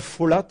mortelles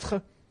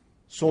folâtres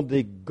sont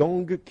des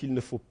gangs qu'il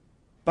ne faut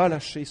pas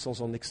lâcher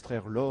sans en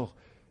extraire l'or.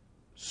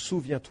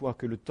 Souviens-toi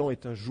que le temps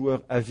est un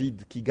joueur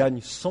avide qui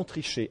gagne sans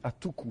tricher, à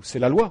tout coup. C'est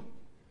la loi.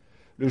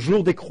 Le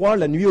jour décroît,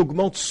 la nuit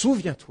augmente,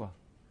 souviens-toi.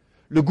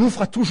 Le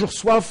gouffre a toujours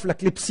soif, la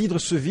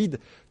clepsydre se vide.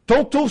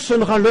 Tantôt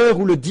sonnera l'heure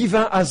où le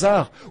divin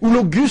hasard, où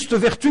l'auguste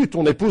vertu,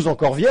 ton épouse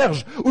encore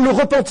vierge, ou le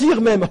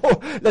repentir même, oh,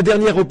 la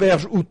dernière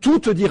auberge, où tout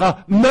te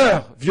dira «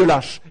 Meurs, vieux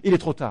lâche, il est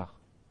trop tard ».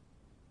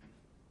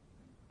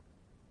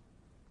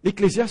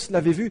 L'Ecclésiaste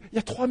l'avait vu il y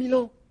a 3000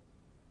 ans.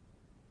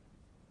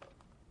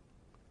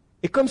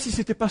 Et comme si ce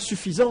n'était pas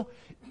suffisant,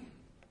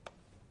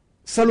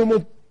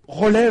 Salomon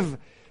relève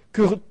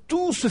que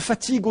tout se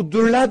fatigue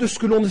au-delà de ce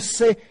que l'on ne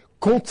sait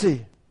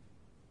compter.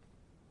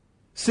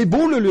 C'est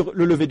beau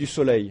le lever du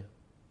soleil,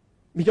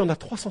 mais il y en a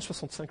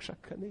 365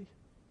 chaque année.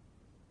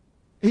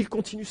 Et il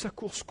continue sa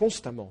course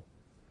constamment.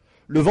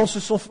 Le vent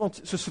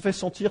se fait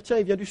sentir, tiens,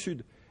 il vient du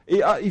sud.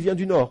 Et il vient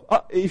du nord.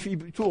 Et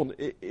il tourne.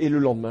 Et le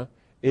lendemain,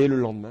 et le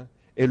lendemain,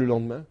 et le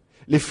lendemain.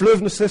 Les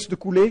fleuves ne cessent de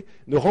couler,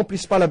 ne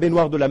remplissent pas la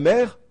baignoire de la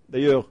mer.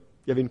 D'ailleurs,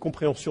 il y avait une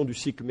compréhension du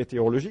cycle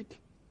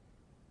météorologique.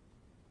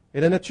 Et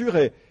la nature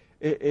est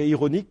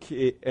ironique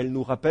et elle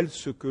nous rappelle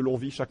ce que l'on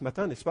vit chaque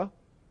matin, n'est-ce pas?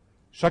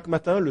 Chaque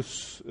matin,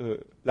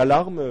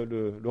 l'alarme,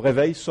 le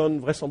réveil sonne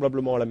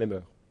vraisemblablement à la même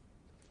heure.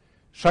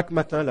 Chaque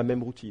matin, la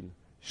même routine.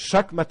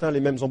 Chaque matin,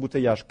 les mêmes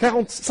embouteillages.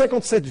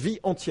 57 vies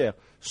entières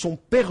sont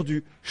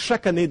perdues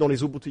chaque année dans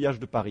les embouteillages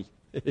de Paris.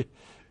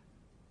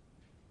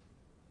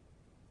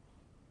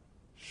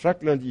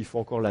 Chaque lundi, il faut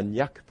encore la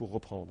niaque pour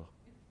reprendre.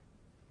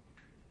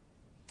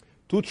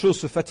 Toute chose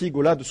se fatigue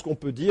au-delà de ce qu'on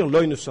peut dire,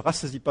 l'œil ne se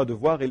rassasie pas de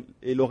voir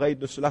et l'oreille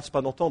ne se lasse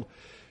pas d'entendre.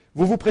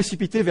 Vous vous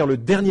précipitez vers le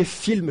dernier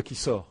film qui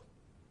sort.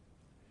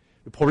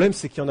 Le problème,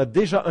 c'est qu'il y en a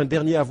déjà un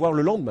dernier à voir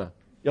le lendemain.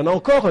 Il y en a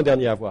encore un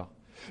dernier à voir.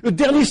 Le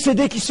dernier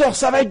CD qui sort,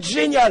 ça va être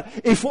génial.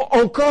 Et il faut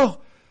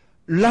encore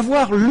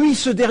l'avoir, lui,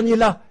 ce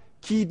dernier-là,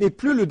 qui n'est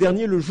plus le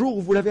dernier le jour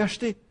où vous l'avez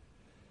acheté.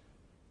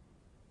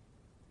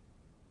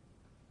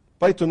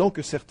 Pas étonnant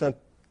que certains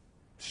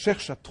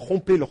cherchent à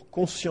tromper leur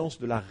conscience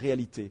de la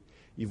réalité.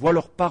 Ils voient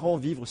leurs parents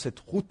vivre cette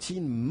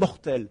routine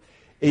mortelle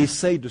et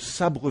essayent de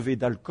s'abreuver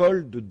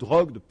d'alcool, de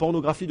drogue, de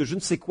pornographie, de je ne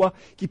sais quoi,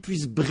 qui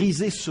puisse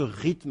briser ce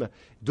rythme,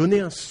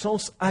 donner un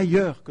sens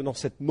ailleurs que dans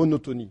cette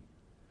monotonie.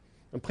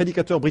 Un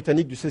prédicateur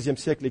britannique du XVIe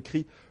siècle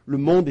écrit « Le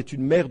monde est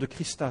une mer de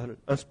cristal,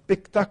 un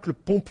spectacle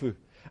pompeux,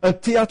 un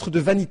théâtre de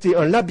vanité,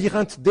 un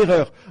labyrinthe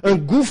d'erreurs, un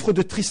gouffre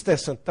de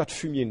tristesse, un tas de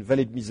fumier, une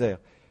vallée de misère,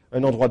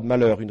 un endroit de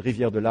malheur, une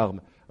rivière de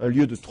larmes, un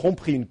lieu de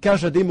tromperie, une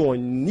cage à démons, un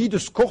nid de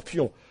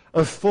scorpions,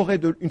 une forêt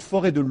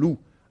de loups,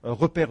 un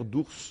repère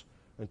d'ours,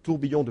 un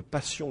tourbillon de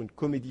passion, une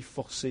comédie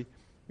forcée,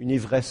 une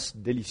ivresse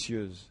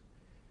délicieuse.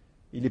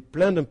 Il est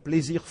plein d'un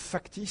plaisir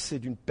factice et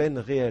d'une peine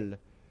réelle,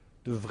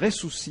 de vrais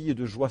soucis et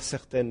de joies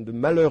certaines, de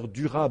malheurs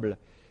durables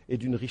et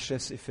d'une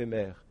richesse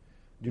éphémère,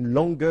 d'une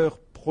langueur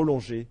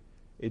prolongée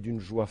et d'une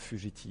joie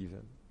fugitive. »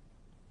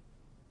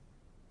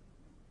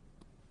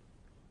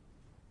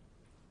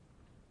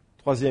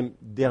 Troisième,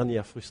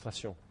 dernière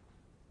frustration.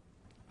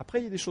 Après,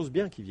 il y a des choses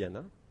bien qui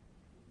viennent,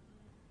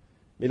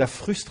 mais la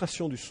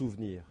frustration du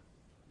souvenir.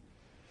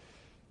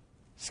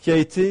 Ce qui a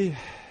été,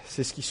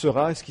 c'est ce qui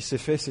sera, et ce qui s'est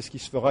fait, c'est ce qui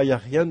se fera. Il n'y a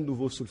rien de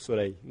nouveau sous le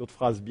soleil. Une autre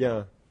phrase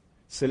bien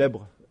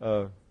célèbre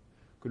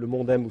que le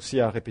monde aime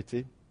aussi à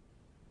répéter.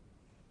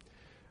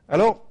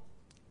 Alors,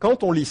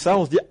 quand on lit ça,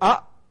 on se dit «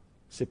 Ah,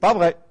 c'est pas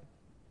vrai.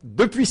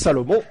 Depuis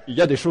Salomon, il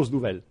y a des choses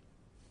nouvelles.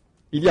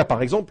 Il y a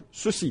par exemple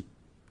ceci.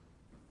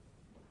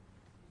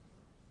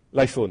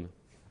 L'iPhone. »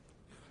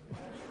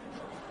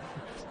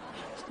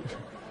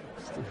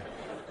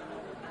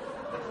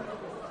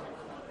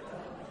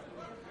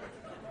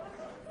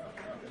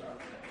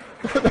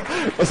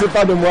 C'est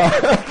pas de moi.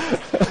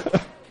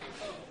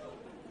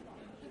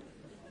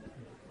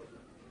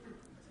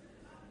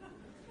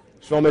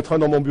 Je vais en mettre un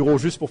dans mon bureau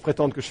juste pour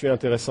prétendre que je suis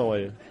intéressant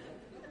et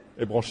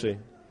branché.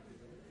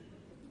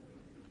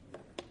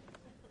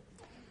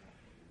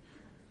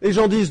 Les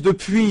gens disent,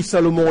 depuis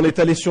Salomon, on est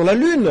allé sur la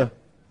Lune.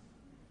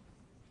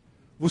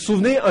 Vous vous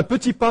souvenez, un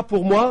petit pas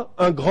pour moi,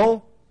 un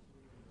grand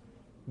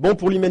bon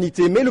pour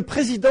l'humanité. Mais le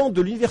président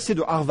de l'université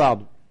de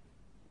Harvard,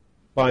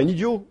 pas un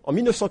idiot, en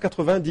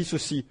 1980 dit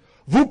ceci.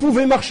 Vous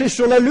pouvez marcher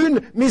sur la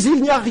Lune, mais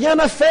il n'y a rien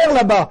à faire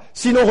là-bas,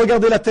 sinon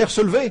regardez la Terre se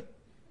lever.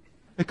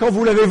 Et quand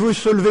vous l'avez vu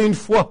se lever une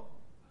fois,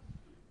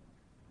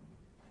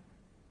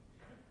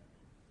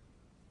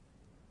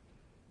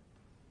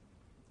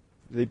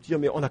 vous allez me dire,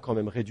 mais on a quand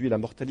même réduit la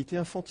mortalité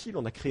infantile,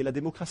 on a créé la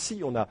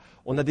démocratie,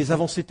 on a des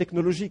avancées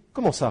technologiques.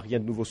 Comment ça,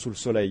 rien de nouveau sous le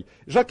soleil?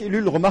 Jacques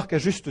Ellul remarque à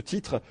juste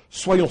titre,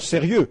 soyons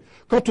sérieux,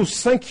 quant au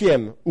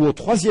 5e ou au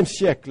 3e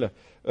siècle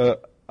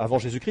avant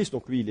Jésus-Christ,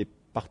 donc lui il est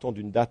partant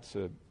d'une date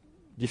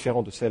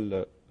différente de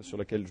celle sur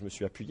laquelle je me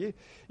suis appuyé,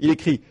 il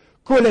écrit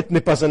 « Colette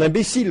n'est pas un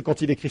imbécile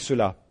quand il écrit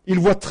cela. Il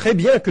voit très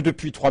bien que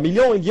depuis 3000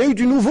 ans, il y a eu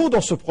du nouveau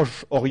dans ce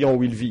Proche-Orient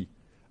où il vit.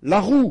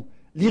 La roue,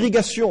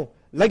 l'irrigation,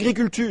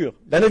 l'agriculture,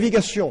 la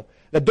navigation,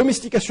 la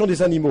domestication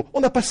des animaux. On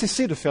n'a pas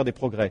cessé de faire des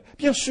progrès.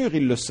 Bien sûr,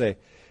 il le sait.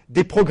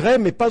 Des progrès,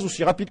 mais pas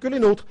aussi rapides que les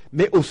nôtres,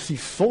 mais aussi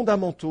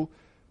fondamentaux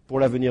pour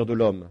l'avenir de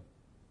l'homme.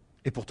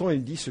 Et pourtant,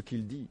 il dit ce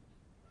qu'il dit.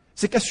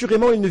 C'est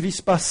qu'assurément, il ne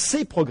vise pas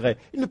ses progrès.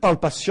 Il ne parle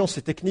pas science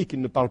et technique,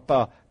 il ne parle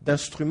pas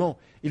d'instruments.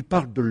 Il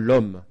parle de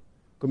l'homme,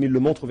 comme il le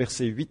montre au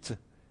verset 8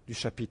 du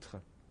chapitre.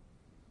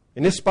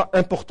 Et n'est-ce pas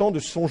important de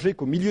songer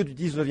qu'au milieu du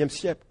XIXe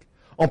siècle,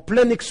 en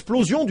pleine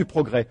explosion du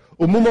progrès,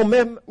 au moment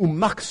même où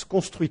Marx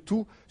construit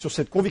tout sur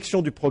cette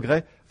conviction du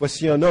progrès,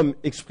 voici un homme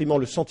exprimant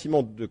le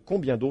sentiment de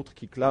combien d'autres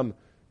qui clament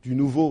du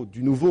nouveau,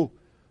 du nouveau.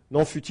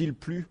 N'en fut-il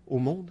plus au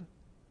monde?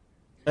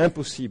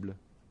 Impossible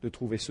de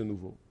trouver ce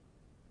nouveau.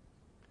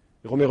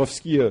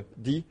 Romerovski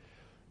dit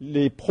 «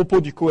 Les propos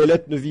du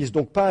Qoélète ne visent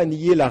donc pas à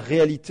nier la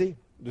réalité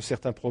de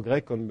certains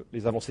progrès comme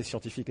les avancées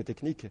scientifiques et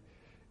techniques.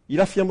 Il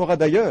affirmera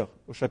d'ailleurs,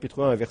 au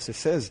chapitre 1, verset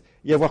 16,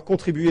 y avoir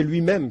contribué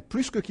lui-même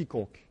plus que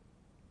quiconque. »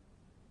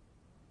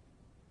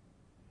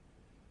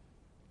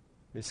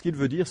 Mais ce qu'il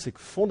veut dire, c'est que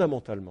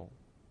fondamentalement,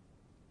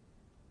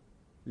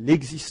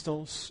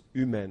 l'existence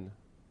humaine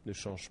ne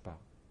change pas.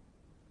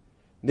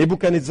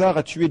 Nebuchadnezzar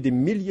a tué des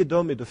milliers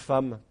d'hommes et de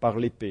femmes par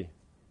l'épée.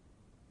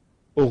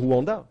 Au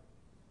Rwanda,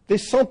 des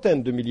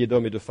centaines de milliers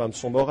d'hommes et de femmes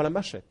sont morts à la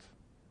machette.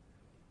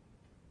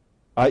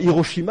 À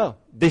Hiroshima,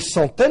 des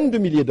centaines de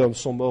milliers d'hommes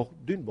sont morts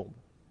d'une bombe.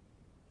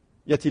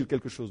 Y a-t-il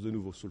quelque chose de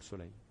nouveau sous le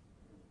soleil?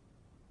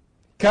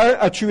 Caïn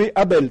a tué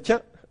Abel,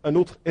 tiens, un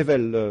autre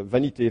Ével,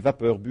 vanité,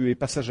 vapeur, buée,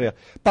 passagère,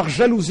 par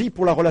jalousie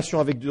pour la relation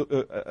avec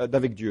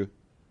Dieu.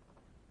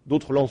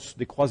 D'autres lancent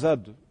des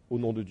croisades au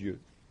nom de Dieu.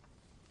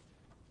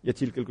 Y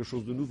a-t-il quelque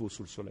chose de nouveau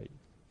sous le soleil?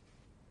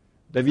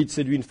 David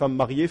séduit une femme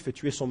mariée, fait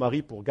tuer son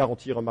mari pour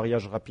garantir un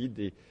mariage rapide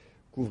et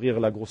couvrir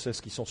la grossesse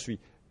qui s'ensuit.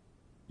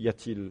 Y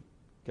a-t-il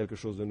quelque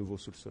chose de nouveau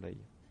sous le soleil?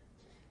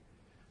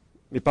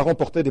 Mes parents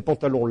portaient des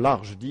pantalons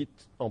larges, dits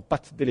en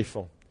pattes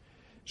d'éléphant.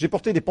 J'ai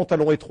porté des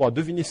pantalons étroits.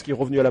 Devinez ce qui est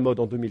revenu à la mode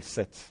en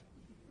 2007.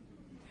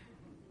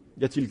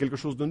 Y a-t-il quelque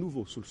chose de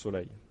nouveau sous le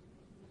soleil?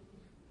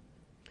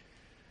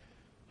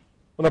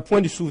 On n'a point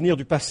du souvenir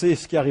du passé, et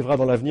ce qui arrivera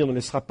dans l'avenir ne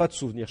laissera pas de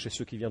souvenir chez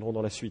ceux qui viendront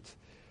dans la suite.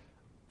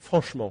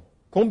 Franchement,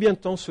 combien de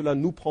temps cela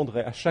nous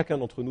prendrait à chacun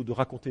d'entre nous de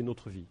raconter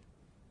notre vie?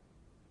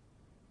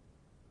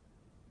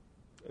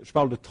 Je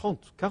parle de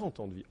 30,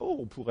 40 ans de vie. Oh,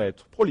 on pourrait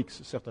être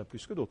prolixe, certains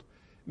plus que d'autres.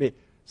 Mais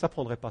ça ne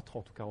prendrait pas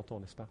 30 ou 40 ans,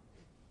 n'est-ce pas?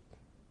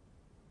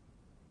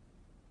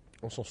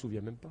 On ne s'en souvient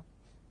même pas.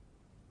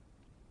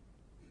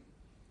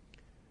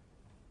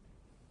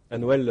 À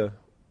Noël,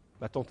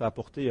 ma tante a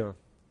apporté une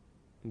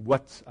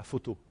boîte à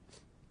photos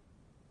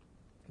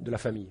de la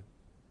famille.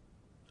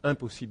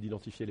 Impossible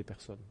d'identifier les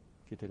personnes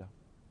qui étaient là.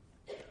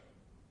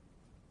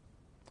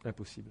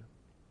 Impossible.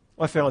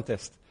 On va faire un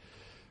test.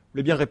 Vous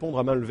voulez bien répondre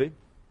à main levée?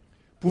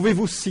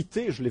 Pouvez-vous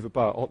citer, je ne veux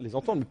pas les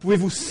entendre, mais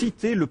pouvez-vous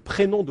citer le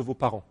prénom de vos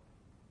parents?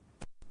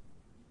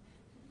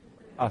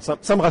 Ah,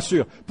 ça me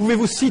rassure.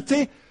 Pouvez-vous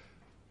citer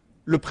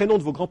le prénom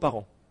de vos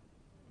grands-parents?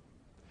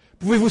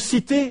 Pouvez-vous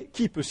citer,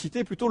 qui peut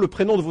citer plutôt le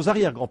prénom de vos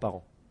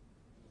arrière-grands-parents?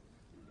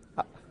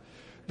 Ah,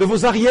 de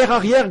vos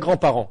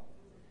arrière-arrière-grands-parents?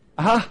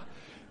 Ah,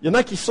 il y en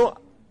a qui sont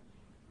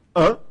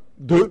un,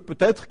 deux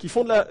peut-être, qui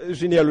font de la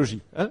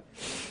généalogie. Hein?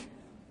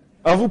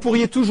 Alors vous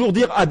pourriez toujours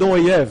dire Adam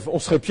et Ève, on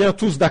serait bien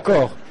tous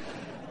d'accord.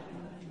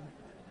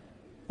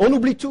 On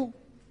oublie tout.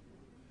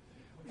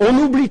 On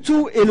oublie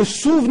tout et le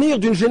souvenir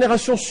d'une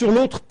génération sur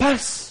l'autre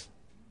passe.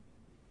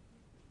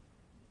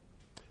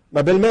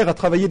 Ma belle-mère a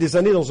travaillé des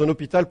années dans un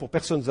hôpital pour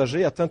personnes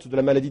âgées atteintes de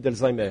la maladie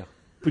d'Alzheimer.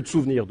 Plus de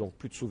souvenirs donc,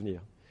 plus de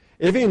souvenirs.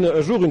 Et il y avait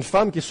un jour une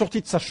femme qui est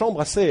sortie de sa chambre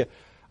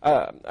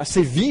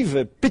assez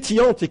vive,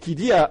 pétillante, et qui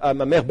dit à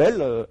ma mère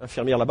belle,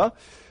 infirmière là-bas,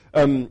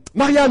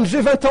 Marianne,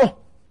 j'ai 20 ans.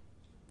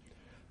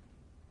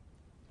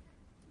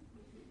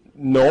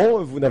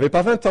 Non, vous n'avez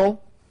pas 20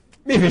 ans.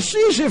 Mais si,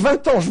 j'ai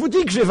 20 ans, je vous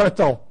dis que j'ai 20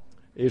 ans.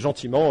 Et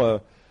gentiment,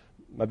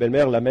 ma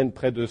belle-mère l'amène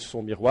près de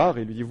son miroir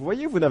et lui dit, vous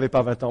voyez, vous n'avez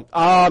pas 20 ans.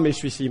 Ah, mais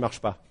celui-ci, il ne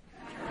marche pas.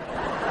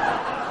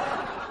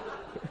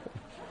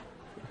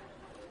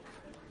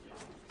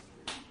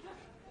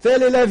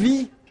 Telle est la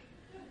vie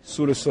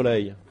sous le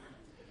soleil.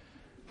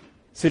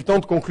 C'est le temps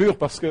de conclure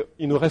parce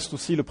qu'il nous reste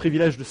aussi le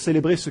privilège de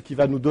célébrer ce qui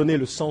va nous donner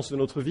le sens de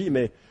notre vie.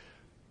 Mais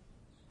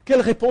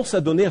quelle réponse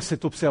à donner à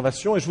cette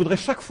observation? Et je voudrais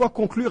chaque fois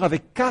conclure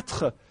avec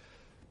 4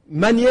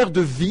 manières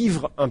de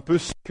vivre un peu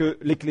ce que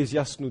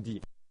l'Ecclésiaste nous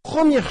dit.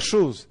 Première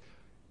chose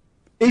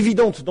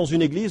évidente dans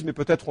une église, mais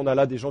peut-être on a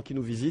là des gens qui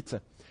nous visitent,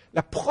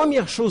 la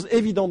première chose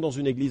évidente dans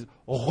une église,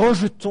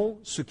 rejetons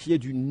ce qui est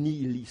du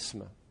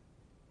nihilisme.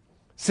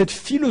 Cette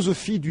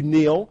philosophie du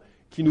néant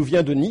qui nous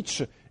vient de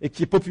Nietzsche et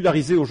qui est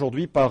popularisée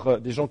aujourd'hui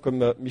par des gens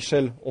comme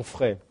Michel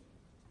Onfray.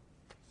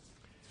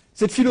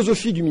 Cette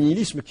philosophie du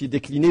nihilisme, qui est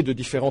déclinée de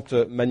différentes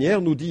manières,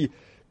 nous dit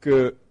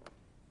que,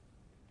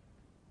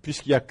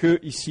 puisqu'il n'y a que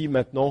ici,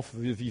 maintenant,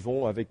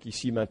 vivons avec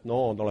ici,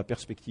 maintenant, dans la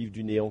perspective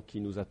du néant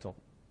qui nous attend.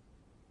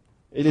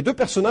 Et les 2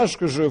 personnages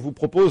que je vous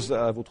propose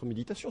à votre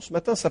méditation ce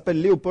matin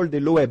s'appellent Léopold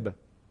et Loeb.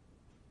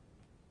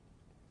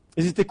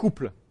 Ils étaient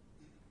couple.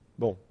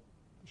 Bon,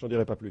 j'en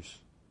dirai pas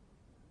plus.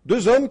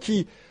 2 hommes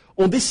qui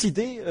ont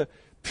décidé,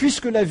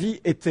 puisque la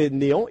vie était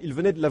néant, ils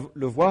venaient de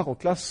le voir en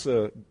classe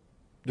de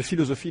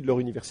philosophie de leur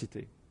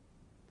université.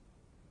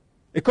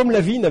 Et comme la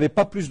vie n'avait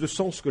pas plus de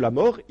sens que la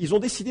mort, ils ont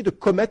décidé de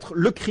commettre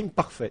le crime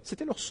parfait.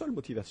 C'était leur seule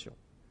motivation.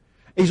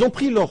 Et ils ont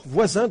pris leur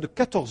voisin de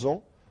 14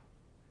 ans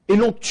et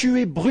l'ont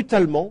tué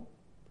brutalement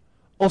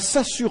en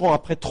s'assurant,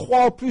 après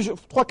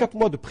 3-4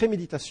 mois de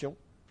préméditation,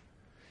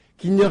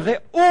 qu'il n'y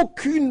aurait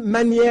aucune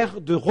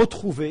manière de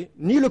retrouver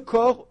ni le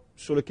corps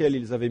sur lequel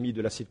ils avaient mis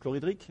de l'acide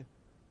chlorhydrique,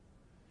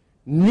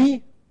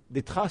 ni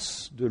des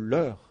traces de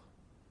leur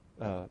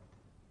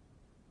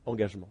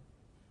engagement.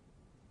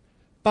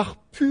 Par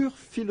pure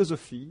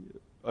philosophie,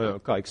 un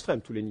cas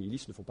extrême, tous les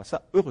nihilistes ne font pas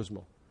ça,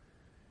 heureusement.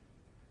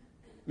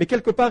 Mais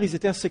quelque part, ils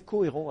étaient assez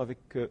cohérents avec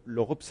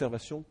leur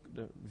observation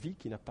d'une vie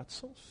qui n'a pas de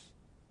sens.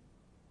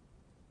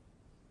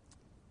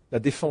 La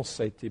défense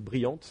a été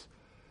brillante,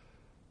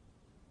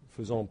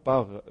 faisant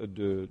part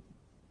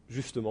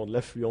justement de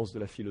l'influence de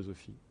la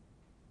philosophie.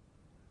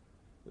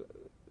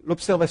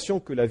 L'observation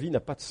que la vie n'a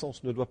pas de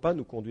sens ne doit pas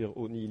nous conduire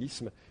au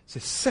nihilisme. Ce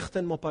n'est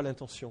certainement pas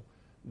l'intention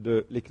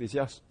de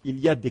l'Ecclésiaste. Il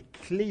y a des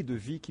clés de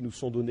vie qui nous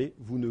sont données.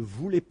 Vous ne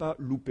voulez pas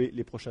louper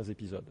les prochains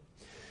épisodes.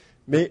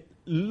 Mais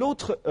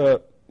l'autre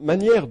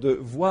manière de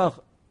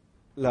voir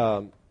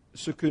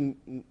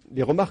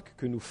les remarques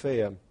que nous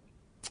fait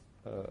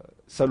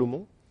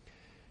Salomon,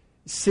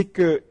 c'est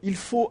qu'il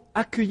faut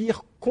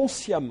accueillir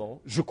consciemment,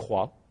 je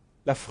crois,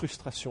 la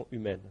frustration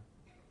humaine.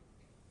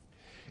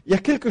 Il y a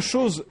quelque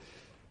chose...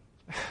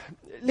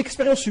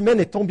 L'expérience humaine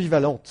est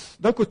ambivalente.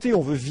 D'un côté, on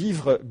veut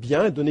vivre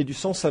bien, donner du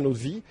sens à notre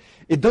vie,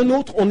 et d'un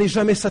autre, on n'est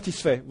jamais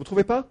satisfait. Vous ne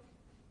trouvez pas?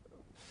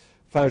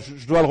 Enfin,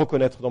 je dois le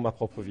reconnaître dans ma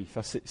propre vie.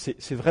 Enfin,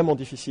 c'est vraiment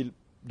difficile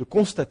de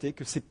constater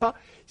que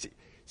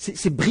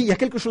il y a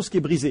quelque chose qui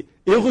est brisé.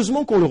 Et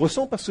heureusement qu'on le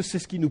ressent parce que c'est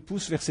ce qui nous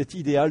pousse vers cet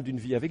idéal d'une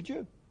vie avec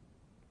Dieu.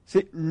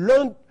 C'est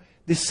l'un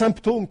des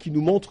symptômes qui nous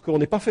montrent qu'on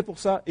n'est pas fait pour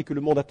ça et que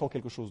le monde attend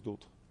quelque chose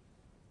d'autre.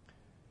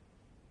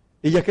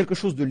 Et il y a quelque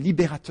chose de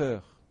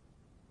libérateur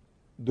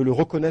de le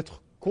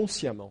reconnaître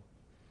consciemment.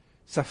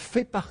 Ça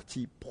fait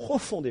partie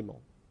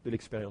profondément de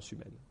l'expérience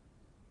humaine.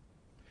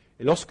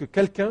 Et lorsque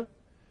quelqu'un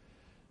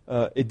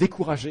est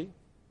découragé,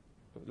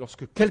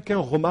 lorsque quelqu'un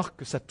remarque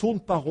que ça ne tourne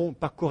pas rond,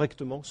 pas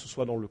correctement, que ce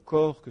soit dans le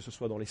corps, que ce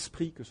soit dans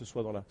l'esprit, que ce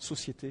soit dans la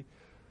société,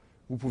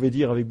 vous pouvez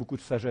dire avec beaucoup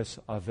de sagesse,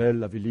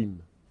 Avel, Avelim.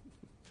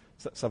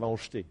 Ça va en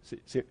jeter.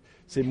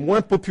 C'est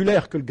moins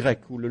populaire que le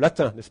grec ou le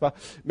latin, n'est-ce pas?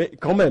 Mais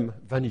quand même,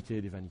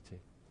 vanité des vanités.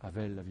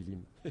 Avel,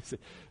 Avelim.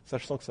 Ça,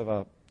 je sens que ça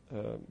va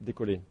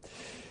décoller.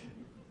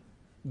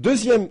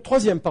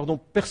 Troisième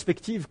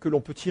perspective que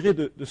l'on peut tirer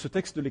de ce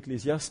texte de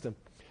l'Ecclésiaste,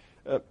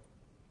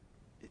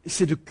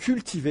 c'est de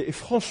cultiver, et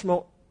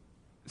franchement,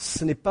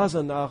 ce n'est pas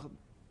un art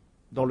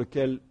dans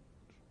lequel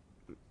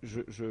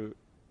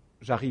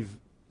j'arrive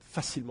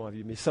facilement à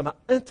vivre, mais ça m'a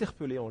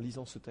interpellé en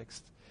lisant ce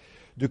texte,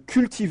 de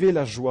cultiver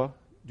la joie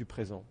du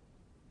présent.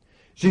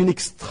 J'ai une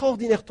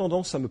extraordinaire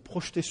tendance à me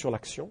projeter sur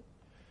l'action,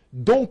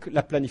 donc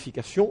la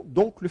planification,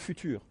 donc le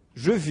futur.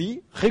 Je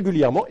vis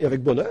régulièrement et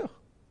avec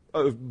bonheur,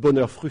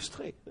 bonheur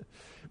frustré,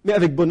 mais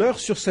avec bonheur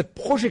sur cette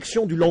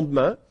projection du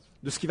lendemain,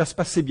 de ce qui va se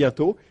passer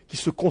bientôt, qui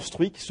se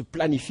construit, qui se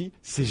planifie.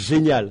 C'est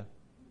génial.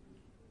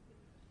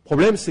 Le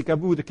problème, c'est qu'à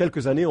bout de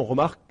quelques années, on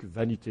remarque que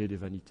vanité des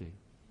vanités.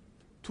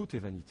 Tout est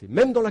vanité,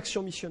 même dans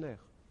l'action missionnaire.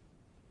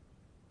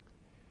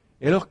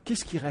 Et alors,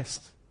 qu'est-ce qui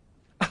reste?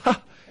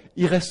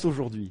 Il reste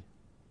aujourd'hui.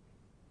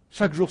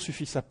 Chaque jour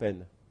suffit sa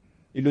peine.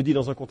 Il le dit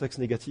dans un contexte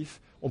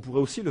négatif. On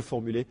pourrait aussi le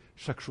formuler,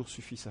 chaque jour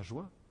suffit sa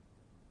joie.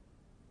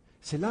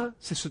 C'est là,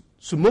 c'est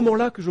ce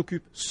moment-là que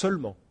j'occupe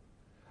seulement.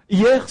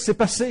 Hier, c'est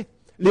passé.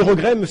 Les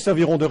regrets me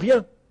serviront de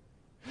rien.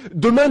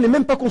 Demain n'est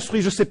même pas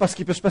construit. Je ne sais pas ce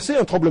qui peut se passer.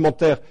 Un tremblement de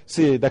terre,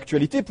 c'est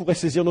d'actualité, pourrait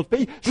saisir notre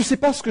pays. Je ne sais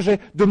pas ce que j'ai.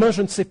 Demain,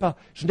 je ne sais pas.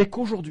 Je n'ai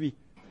qu'aujourd'hui.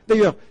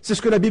 D'ailleurs, c'est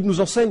ce que la Bible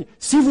nous enseigne.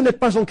 Si vous n'êtes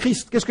pas en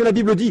Christ, qu'est-ce que la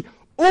Bible dit?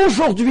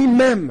 Aujourd'hui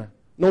même,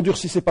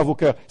 n'endurcissez pas vos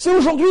cœurs. C'est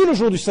aujourd'hui le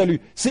jour du salut.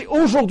 C'est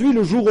aujourd'hui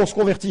le jour où on se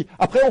convertit.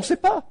 Après, on ne sait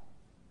pas.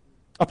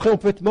 Après, on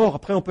peut être mort.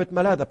 Après, on peut être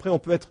malade. Après, on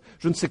peut être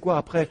je ne sais quoi.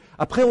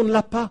 Après, on ne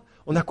l'a pas.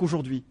 On n'a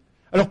qu'aujourd'hui.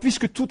 Alors,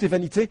 puisque tout est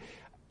vanité,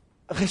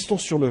 restons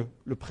sur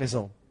le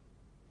présent.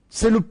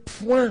 C'est le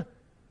point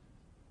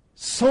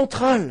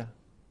central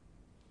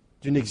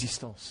d'une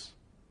existence.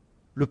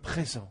 Le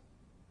présent.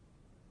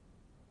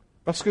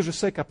 Parce que je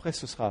sais qu'après,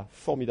 ce sera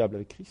formidable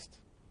avec Christ.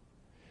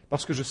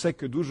 Parce que je sais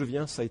que d'où je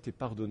viens, ça a été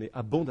pardonné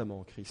abondamment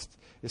en Christ.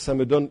 Et ça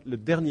me donne le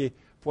dernier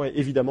point,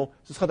 évidemment.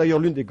 Ce sera d'ailleurs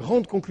l'une des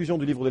grandes conclusions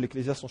du livre de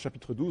l'Ecclésiaste en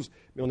chapitre 12,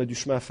 mais on a du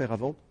chemin à faire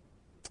avant.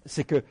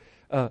 C'est que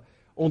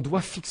on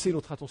doit fixer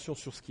notre attention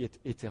sur ce qui est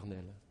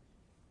éternel.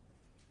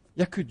 Il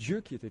n'y a que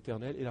Dieu qui est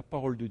éternel et la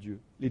parole de Dieu.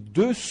 Les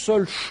deux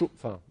seules choses,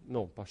 enfin,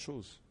 non, pas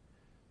choses.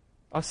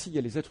 Ah si, il y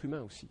a les êtres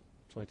humains aussi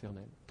qui sont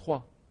éternels.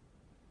 3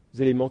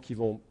 éléments qui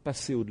vont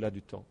passer au-delà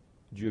du temps.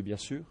 Dieu, bien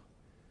sûr,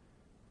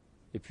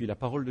 et puis la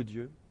parole de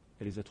Dieu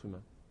et les êtres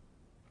humains.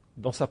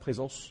 Dans sa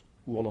présence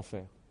ou en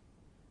enfer.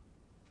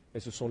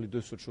 Et ce sont les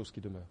deux seules choses qui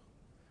demeurent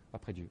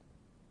après Dieu.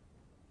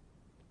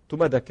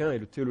 Thomas d'Aquin est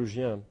le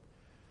théologien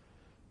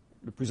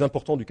le plus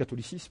important du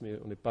catholicisme, et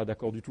on n'est pas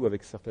d'accord du tout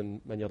avec certaines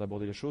manières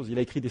d'aborder les choses. Il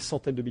a écrit des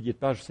centaines de milliers de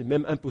pages, c'est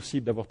même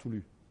impossible d'avoir tout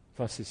lu.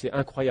 Enfin, c'est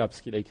incroyable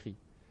ce qu'il a écrit.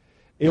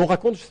 Et on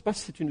raconte, je ne sais pas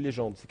si c'est une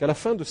légende, c'est qu'à la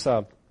fin de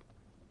sa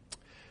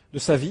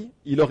vie,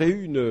 il aurait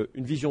eu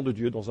une vision de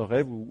Dieu dans un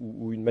rêve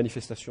ou une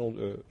manifestation.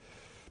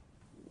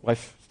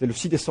 Bref, c'était le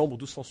 6 décembre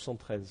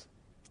 1273.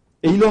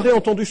 Et il aurait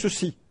entendu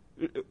ceci.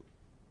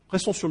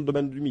 Restons sur le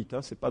domaine du mythe,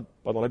 c'est pas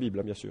dans la Bible,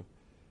 hein, bien sûr.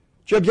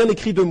 Tu as bien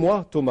écrit de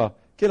moi, Thomas.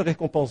 Quelle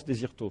récompense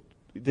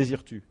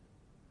désires-tu?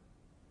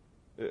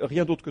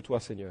 Rien d'autre que toi,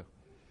 Seigneur.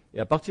 Et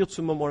à partir de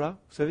ce moment-là,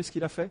 vous savez ce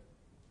qu'il a fait?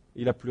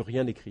 Il n'a plus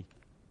rien écrit.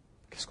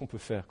 Qu'est-ce qu'on peut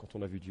faire quand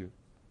on a vu Dieu?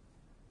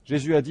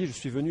 Jésus a dit, je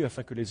suis venu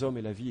afin que les hommes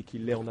aient la vie et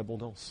qu'ils l'aient en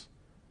abondance.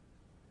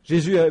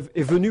 Jésus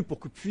est venu pour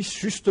que puisse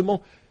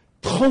justement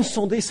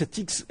transcender cette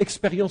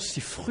expérience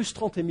si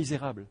frustrante et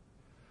misérable,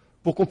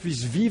 pour qu'on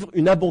puisse vivre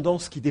une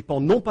abondance qui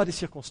dépend non pas des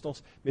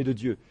circonstances, mais de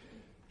Dieu.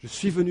 Je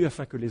suis venu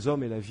afin que les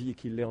hommes aient la vie et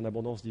qu'ils l'aient en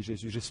abondance, dit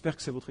Jésus. J'espère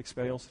que c'est votre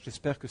expérience,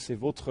 j'espère que c'est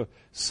votre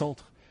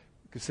centre,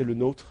 que c'est le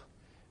nôtre,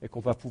 et qu'on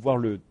va pouvoir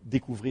le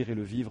découvrir et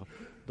le vivre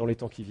dans les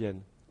temps qui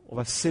viennent. On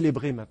va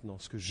célébrer maintenant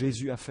ce que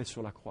Jésus a fait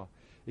sur la croix,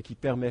 et qui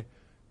permet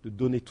de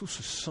donner tout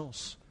ce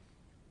sens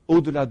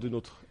au-delà de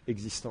notre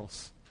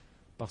existence,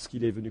 parce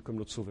qu'il est venu comme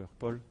notre Sauveur.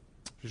 Paul,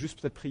 je vais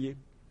juste peut-être prier.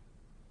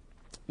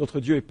 Notre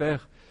Dieu et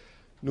Père,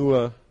 nous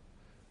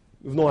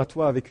venons à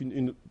toi avec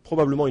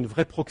probablement une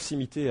vraie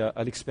proximité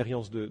à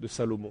l'expérience de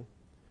Salomon.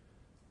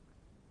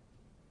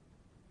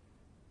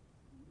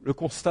 Le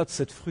constat de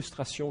cette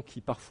frustration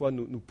qui parfois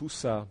nous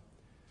pousse à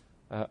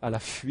la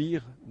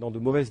fuir dans de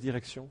mauvaises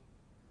directions,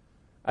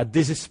 à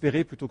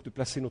désespérer plutôt que de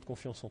placer notre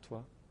confiance en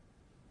toi.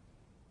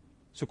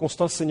 Ce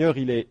constat, Seigneur,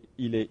 il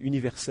est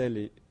universel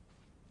et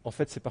en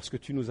fait, c'est parce que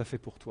tu nous as fait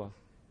pour toi.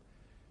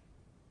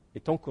 Et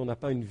tant qu'on n'a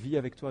pas une vie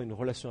avec toi, une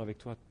relation avec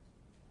toi,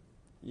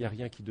 il n'y a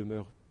rien qui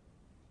demeure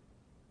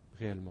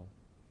réellement.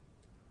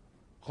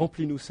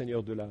 Remplis-nous,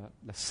 Seigneur, de la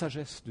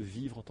sagesse de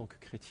vivre en tant que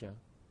chrétien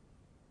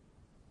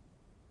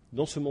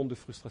dans ce monde de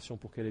frustration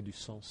pour qu'elle ait du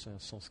sens, un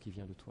sens qui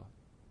vient de toi.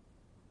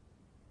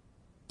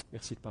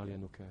 Merci de parler à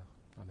nos cœurs.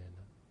 Amen.